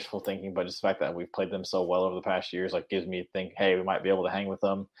wishful thinking. But just the fact that we've played them so well over the past years, like, gives me to think, hey, we might be able to hang with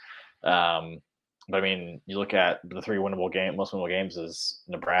them. But I mean, you look at the 3 most winnable games is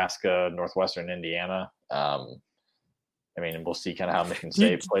Nebraska, Northwestern, Indiana. I mean, we'll see kind of how Michigan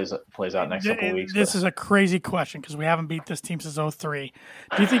State plays out next couple of weeks. This is a crazy question because we haven't beat this team since 2003.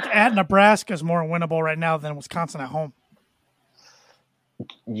 Do you think at Nebraska is more winnable right now than Wisconsin at home?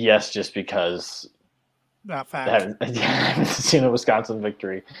 Yes, just because That fact. I haven't seen a Wisconsin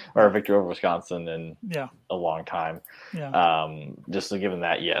victory or a victory over Wisconsin in Yeah. a long time. Yeah. Just so given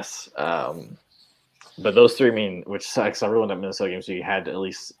that, yes. But those 3, I mean, which sucks. Everyone at Minnesota games, so you had at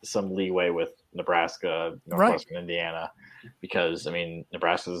least some leeway with Nebraska, Northwestern, Indiana, because I mean,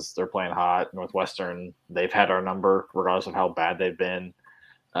 they're playing hot. Northwestern, they've had our number regardless of how bad they've been.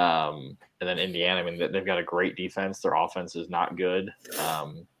 And then Indiana, I mean, they've got a great defense. Their offense is not good.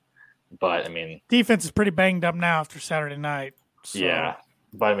 But I mean, Defense is pretty banged up now after Saturday night. So. yeah.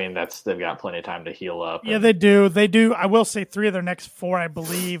 But I mean, they've got plenty of time to heal up. Yeah, they do. They do. I will say 3 of their next 4, I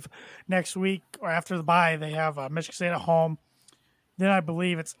believe, next week or after the bye, they have Michigan State at home. Then I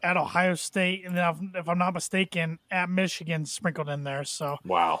believe it's at Ohio State, and then if I'm not mistaken, at Michigan sprinkled in there. So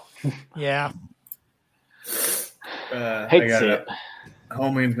wow, yeah. Hate to see it.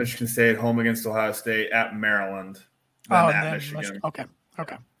 Home against Michigan State, home against Ohio State, at Maryland, at Michigan. Okay.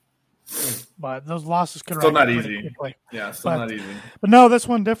 But those losses could still not easy. Quickly. Yeah, not easy. But no, this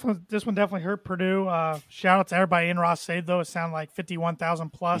one definitely hurt Purdue. Shout out to everybody in Ross-Ade, though. It sounded like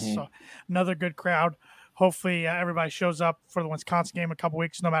 51,000 plus, so another good crowd. Hopefully, everybody shows up for the Wisconsin game in a couple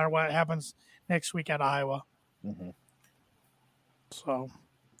weeks, no matter what happens next week at Iowa. So,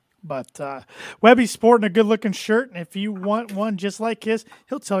 but Webby's sporting a good-looking shirt, and if you want one just like his,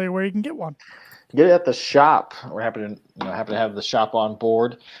 he'll tell you where you can get one. Get it at the shop. We're happy to have the shop on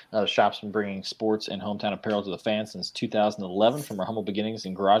board. The shop's been bringing sports and hometown apparel to the fans since 2011. From our humble beginnings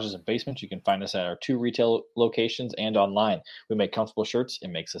in garages and basements, you can find us at our 2 retail locations and online. We make comfortable shirts.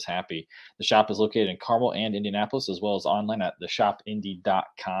 It makes us happy. The shop is located in Carmel and Indianapolis, as well as online at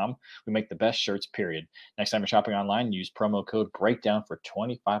theshopindy.com. We make the best shirts, period. Next time you're shopping online, use promo code BREAKDOWN for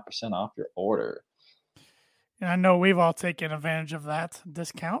 25% off your order. And I know we've all taken advantage of that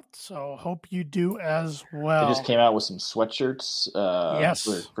discount, so hope you do as well. They just came out with some sweatshirts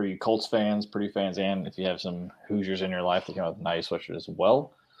yes. for you Colts fans, Purdue fans, and if you have some Hoosiers in your life, they came out with a nice sweatshirt as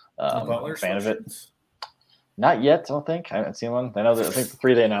well. I'm a fan of it. Not yet, I don't think. I haven't seen one. I think the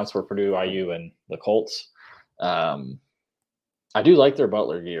 3 they announced were Purdue, IU, and the Colts. I do like their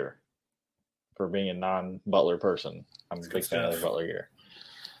Butler gear for being a non-Butler person. I'm a big fan of their Butler gear.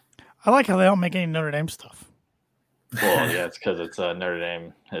 I like how they don't make any Notre Dame stuff. Well, yeah, it's because it's Notre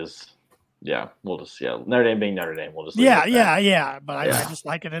Dame is, Notre Dame being Notre Dame. We'll just but I just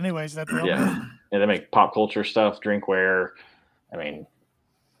like it anyways. That they make pop culture stuff, drinkware. I mean,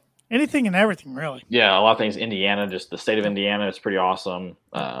 anything and everything, really. Yeah, a lot of things. Indiana, just the state of Indiana, it's pretty awesome.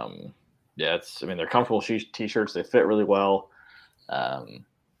 They're comfortable t-shirts. They fit really well, and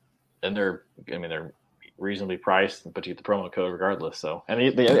they're reasonably priced, but you get the promo code regardless. So,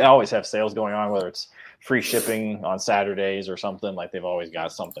 and they always have sales going on, whether it's free shipping on Saturdays or something. Like they've always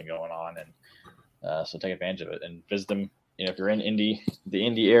got something going on, and so take advantage of it and visit them. If you're in the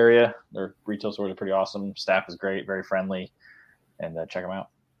Indy area, their retail stores are pretty awesome. Staff is great, very friendly, and check them out.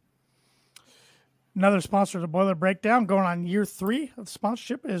 Another sponsor of the Boiler Breakdown, going on year 3 of the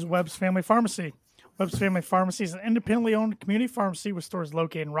sponsorship, is Webb's Family Pharmacy. Webb's Family Pharmacy is an independently owned community pharmacy with stores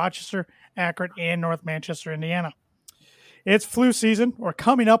located in Rochester, Akron, and North Manchester, Indiana. It's flu season, or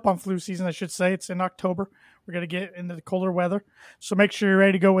coming up on flu season, I should say. It's in October. We're going to get into the colder weather. So make sure you're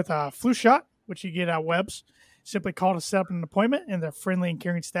ready to go with a flu shot, which you get at Webb's. Simply call to set up an appointment, and their friendly and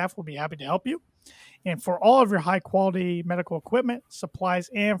caring staff will be happy to help you. And for all of your high-quality medical equipment,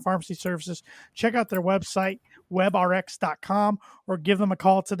 supplies, and pharmacy services, check out their website, webrx.com, or give them a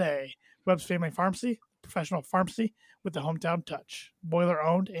call today. Webb's Family Pharmacy, professional pharmacy with the hometown touch. Boiler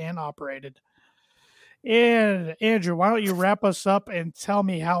owned and operated. And Andrew, why don't you wrap us up and tell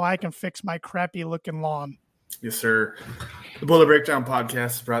me how I can fix my crappy looking lawn? Yes, sir. The Boiler Breakdown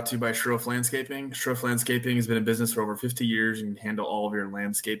podcast is brought to you by Schroff Landscaping. Schroff Landscaping has been in business for over 50 years and can handle all of your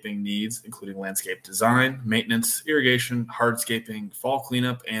landscaping needs, including landscape design, maintenance, irrigation, hardscaping, fall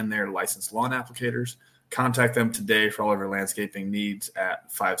cleanup, and their licensed lawn applicators. Contact them today for all of your landscaping needs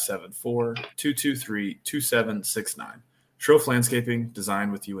at 574-223-2769. Schroff Landscaping,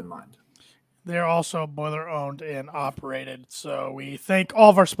 designed with you in mind. They're also boiler owned and operated. So we thank all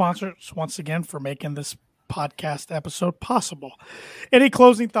of our sponsors once again for making this podcast episode possible. Any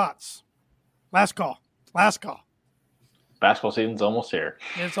closing thoughts? Last call. Basketball season's almost here.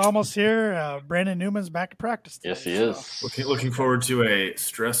 It's almost here. Brandon Newman's back to practice today, yes, he is. Looking forward to a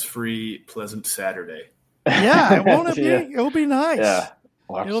stress-free, pleasant Saturday. Yeah, it won't be. Yeah. It'll be nice. Yeah,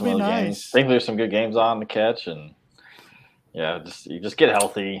 it'll be nice. Games. I think there's some good games on to catch, and you just get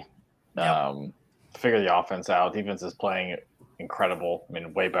healthy. Yep. Figure the offense out. Defense is playing incredible. I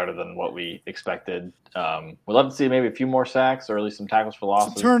mean, way better than what we expected. We'd love to see maybe a few more sacks or at least some tackles for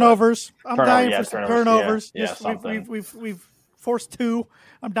losses. Some turnovers. I'm dying for some turnovers. Yeah, we've forced 2.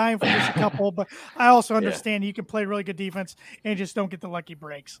 I'm dying for just a couple, but I also understand you can play really good defense and just don't get the lucky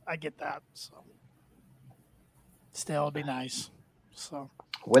breaks. I get that. So still, it'd be nice. So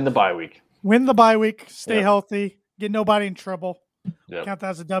win the bye week. Stay healthy. Get nobody in trouble. Yep. Count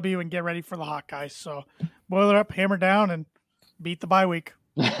that as a W and get ready for the Hawkeyes. So boiler up, hammer down, and beat the bye week.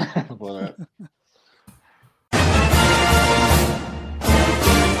 Boiler up.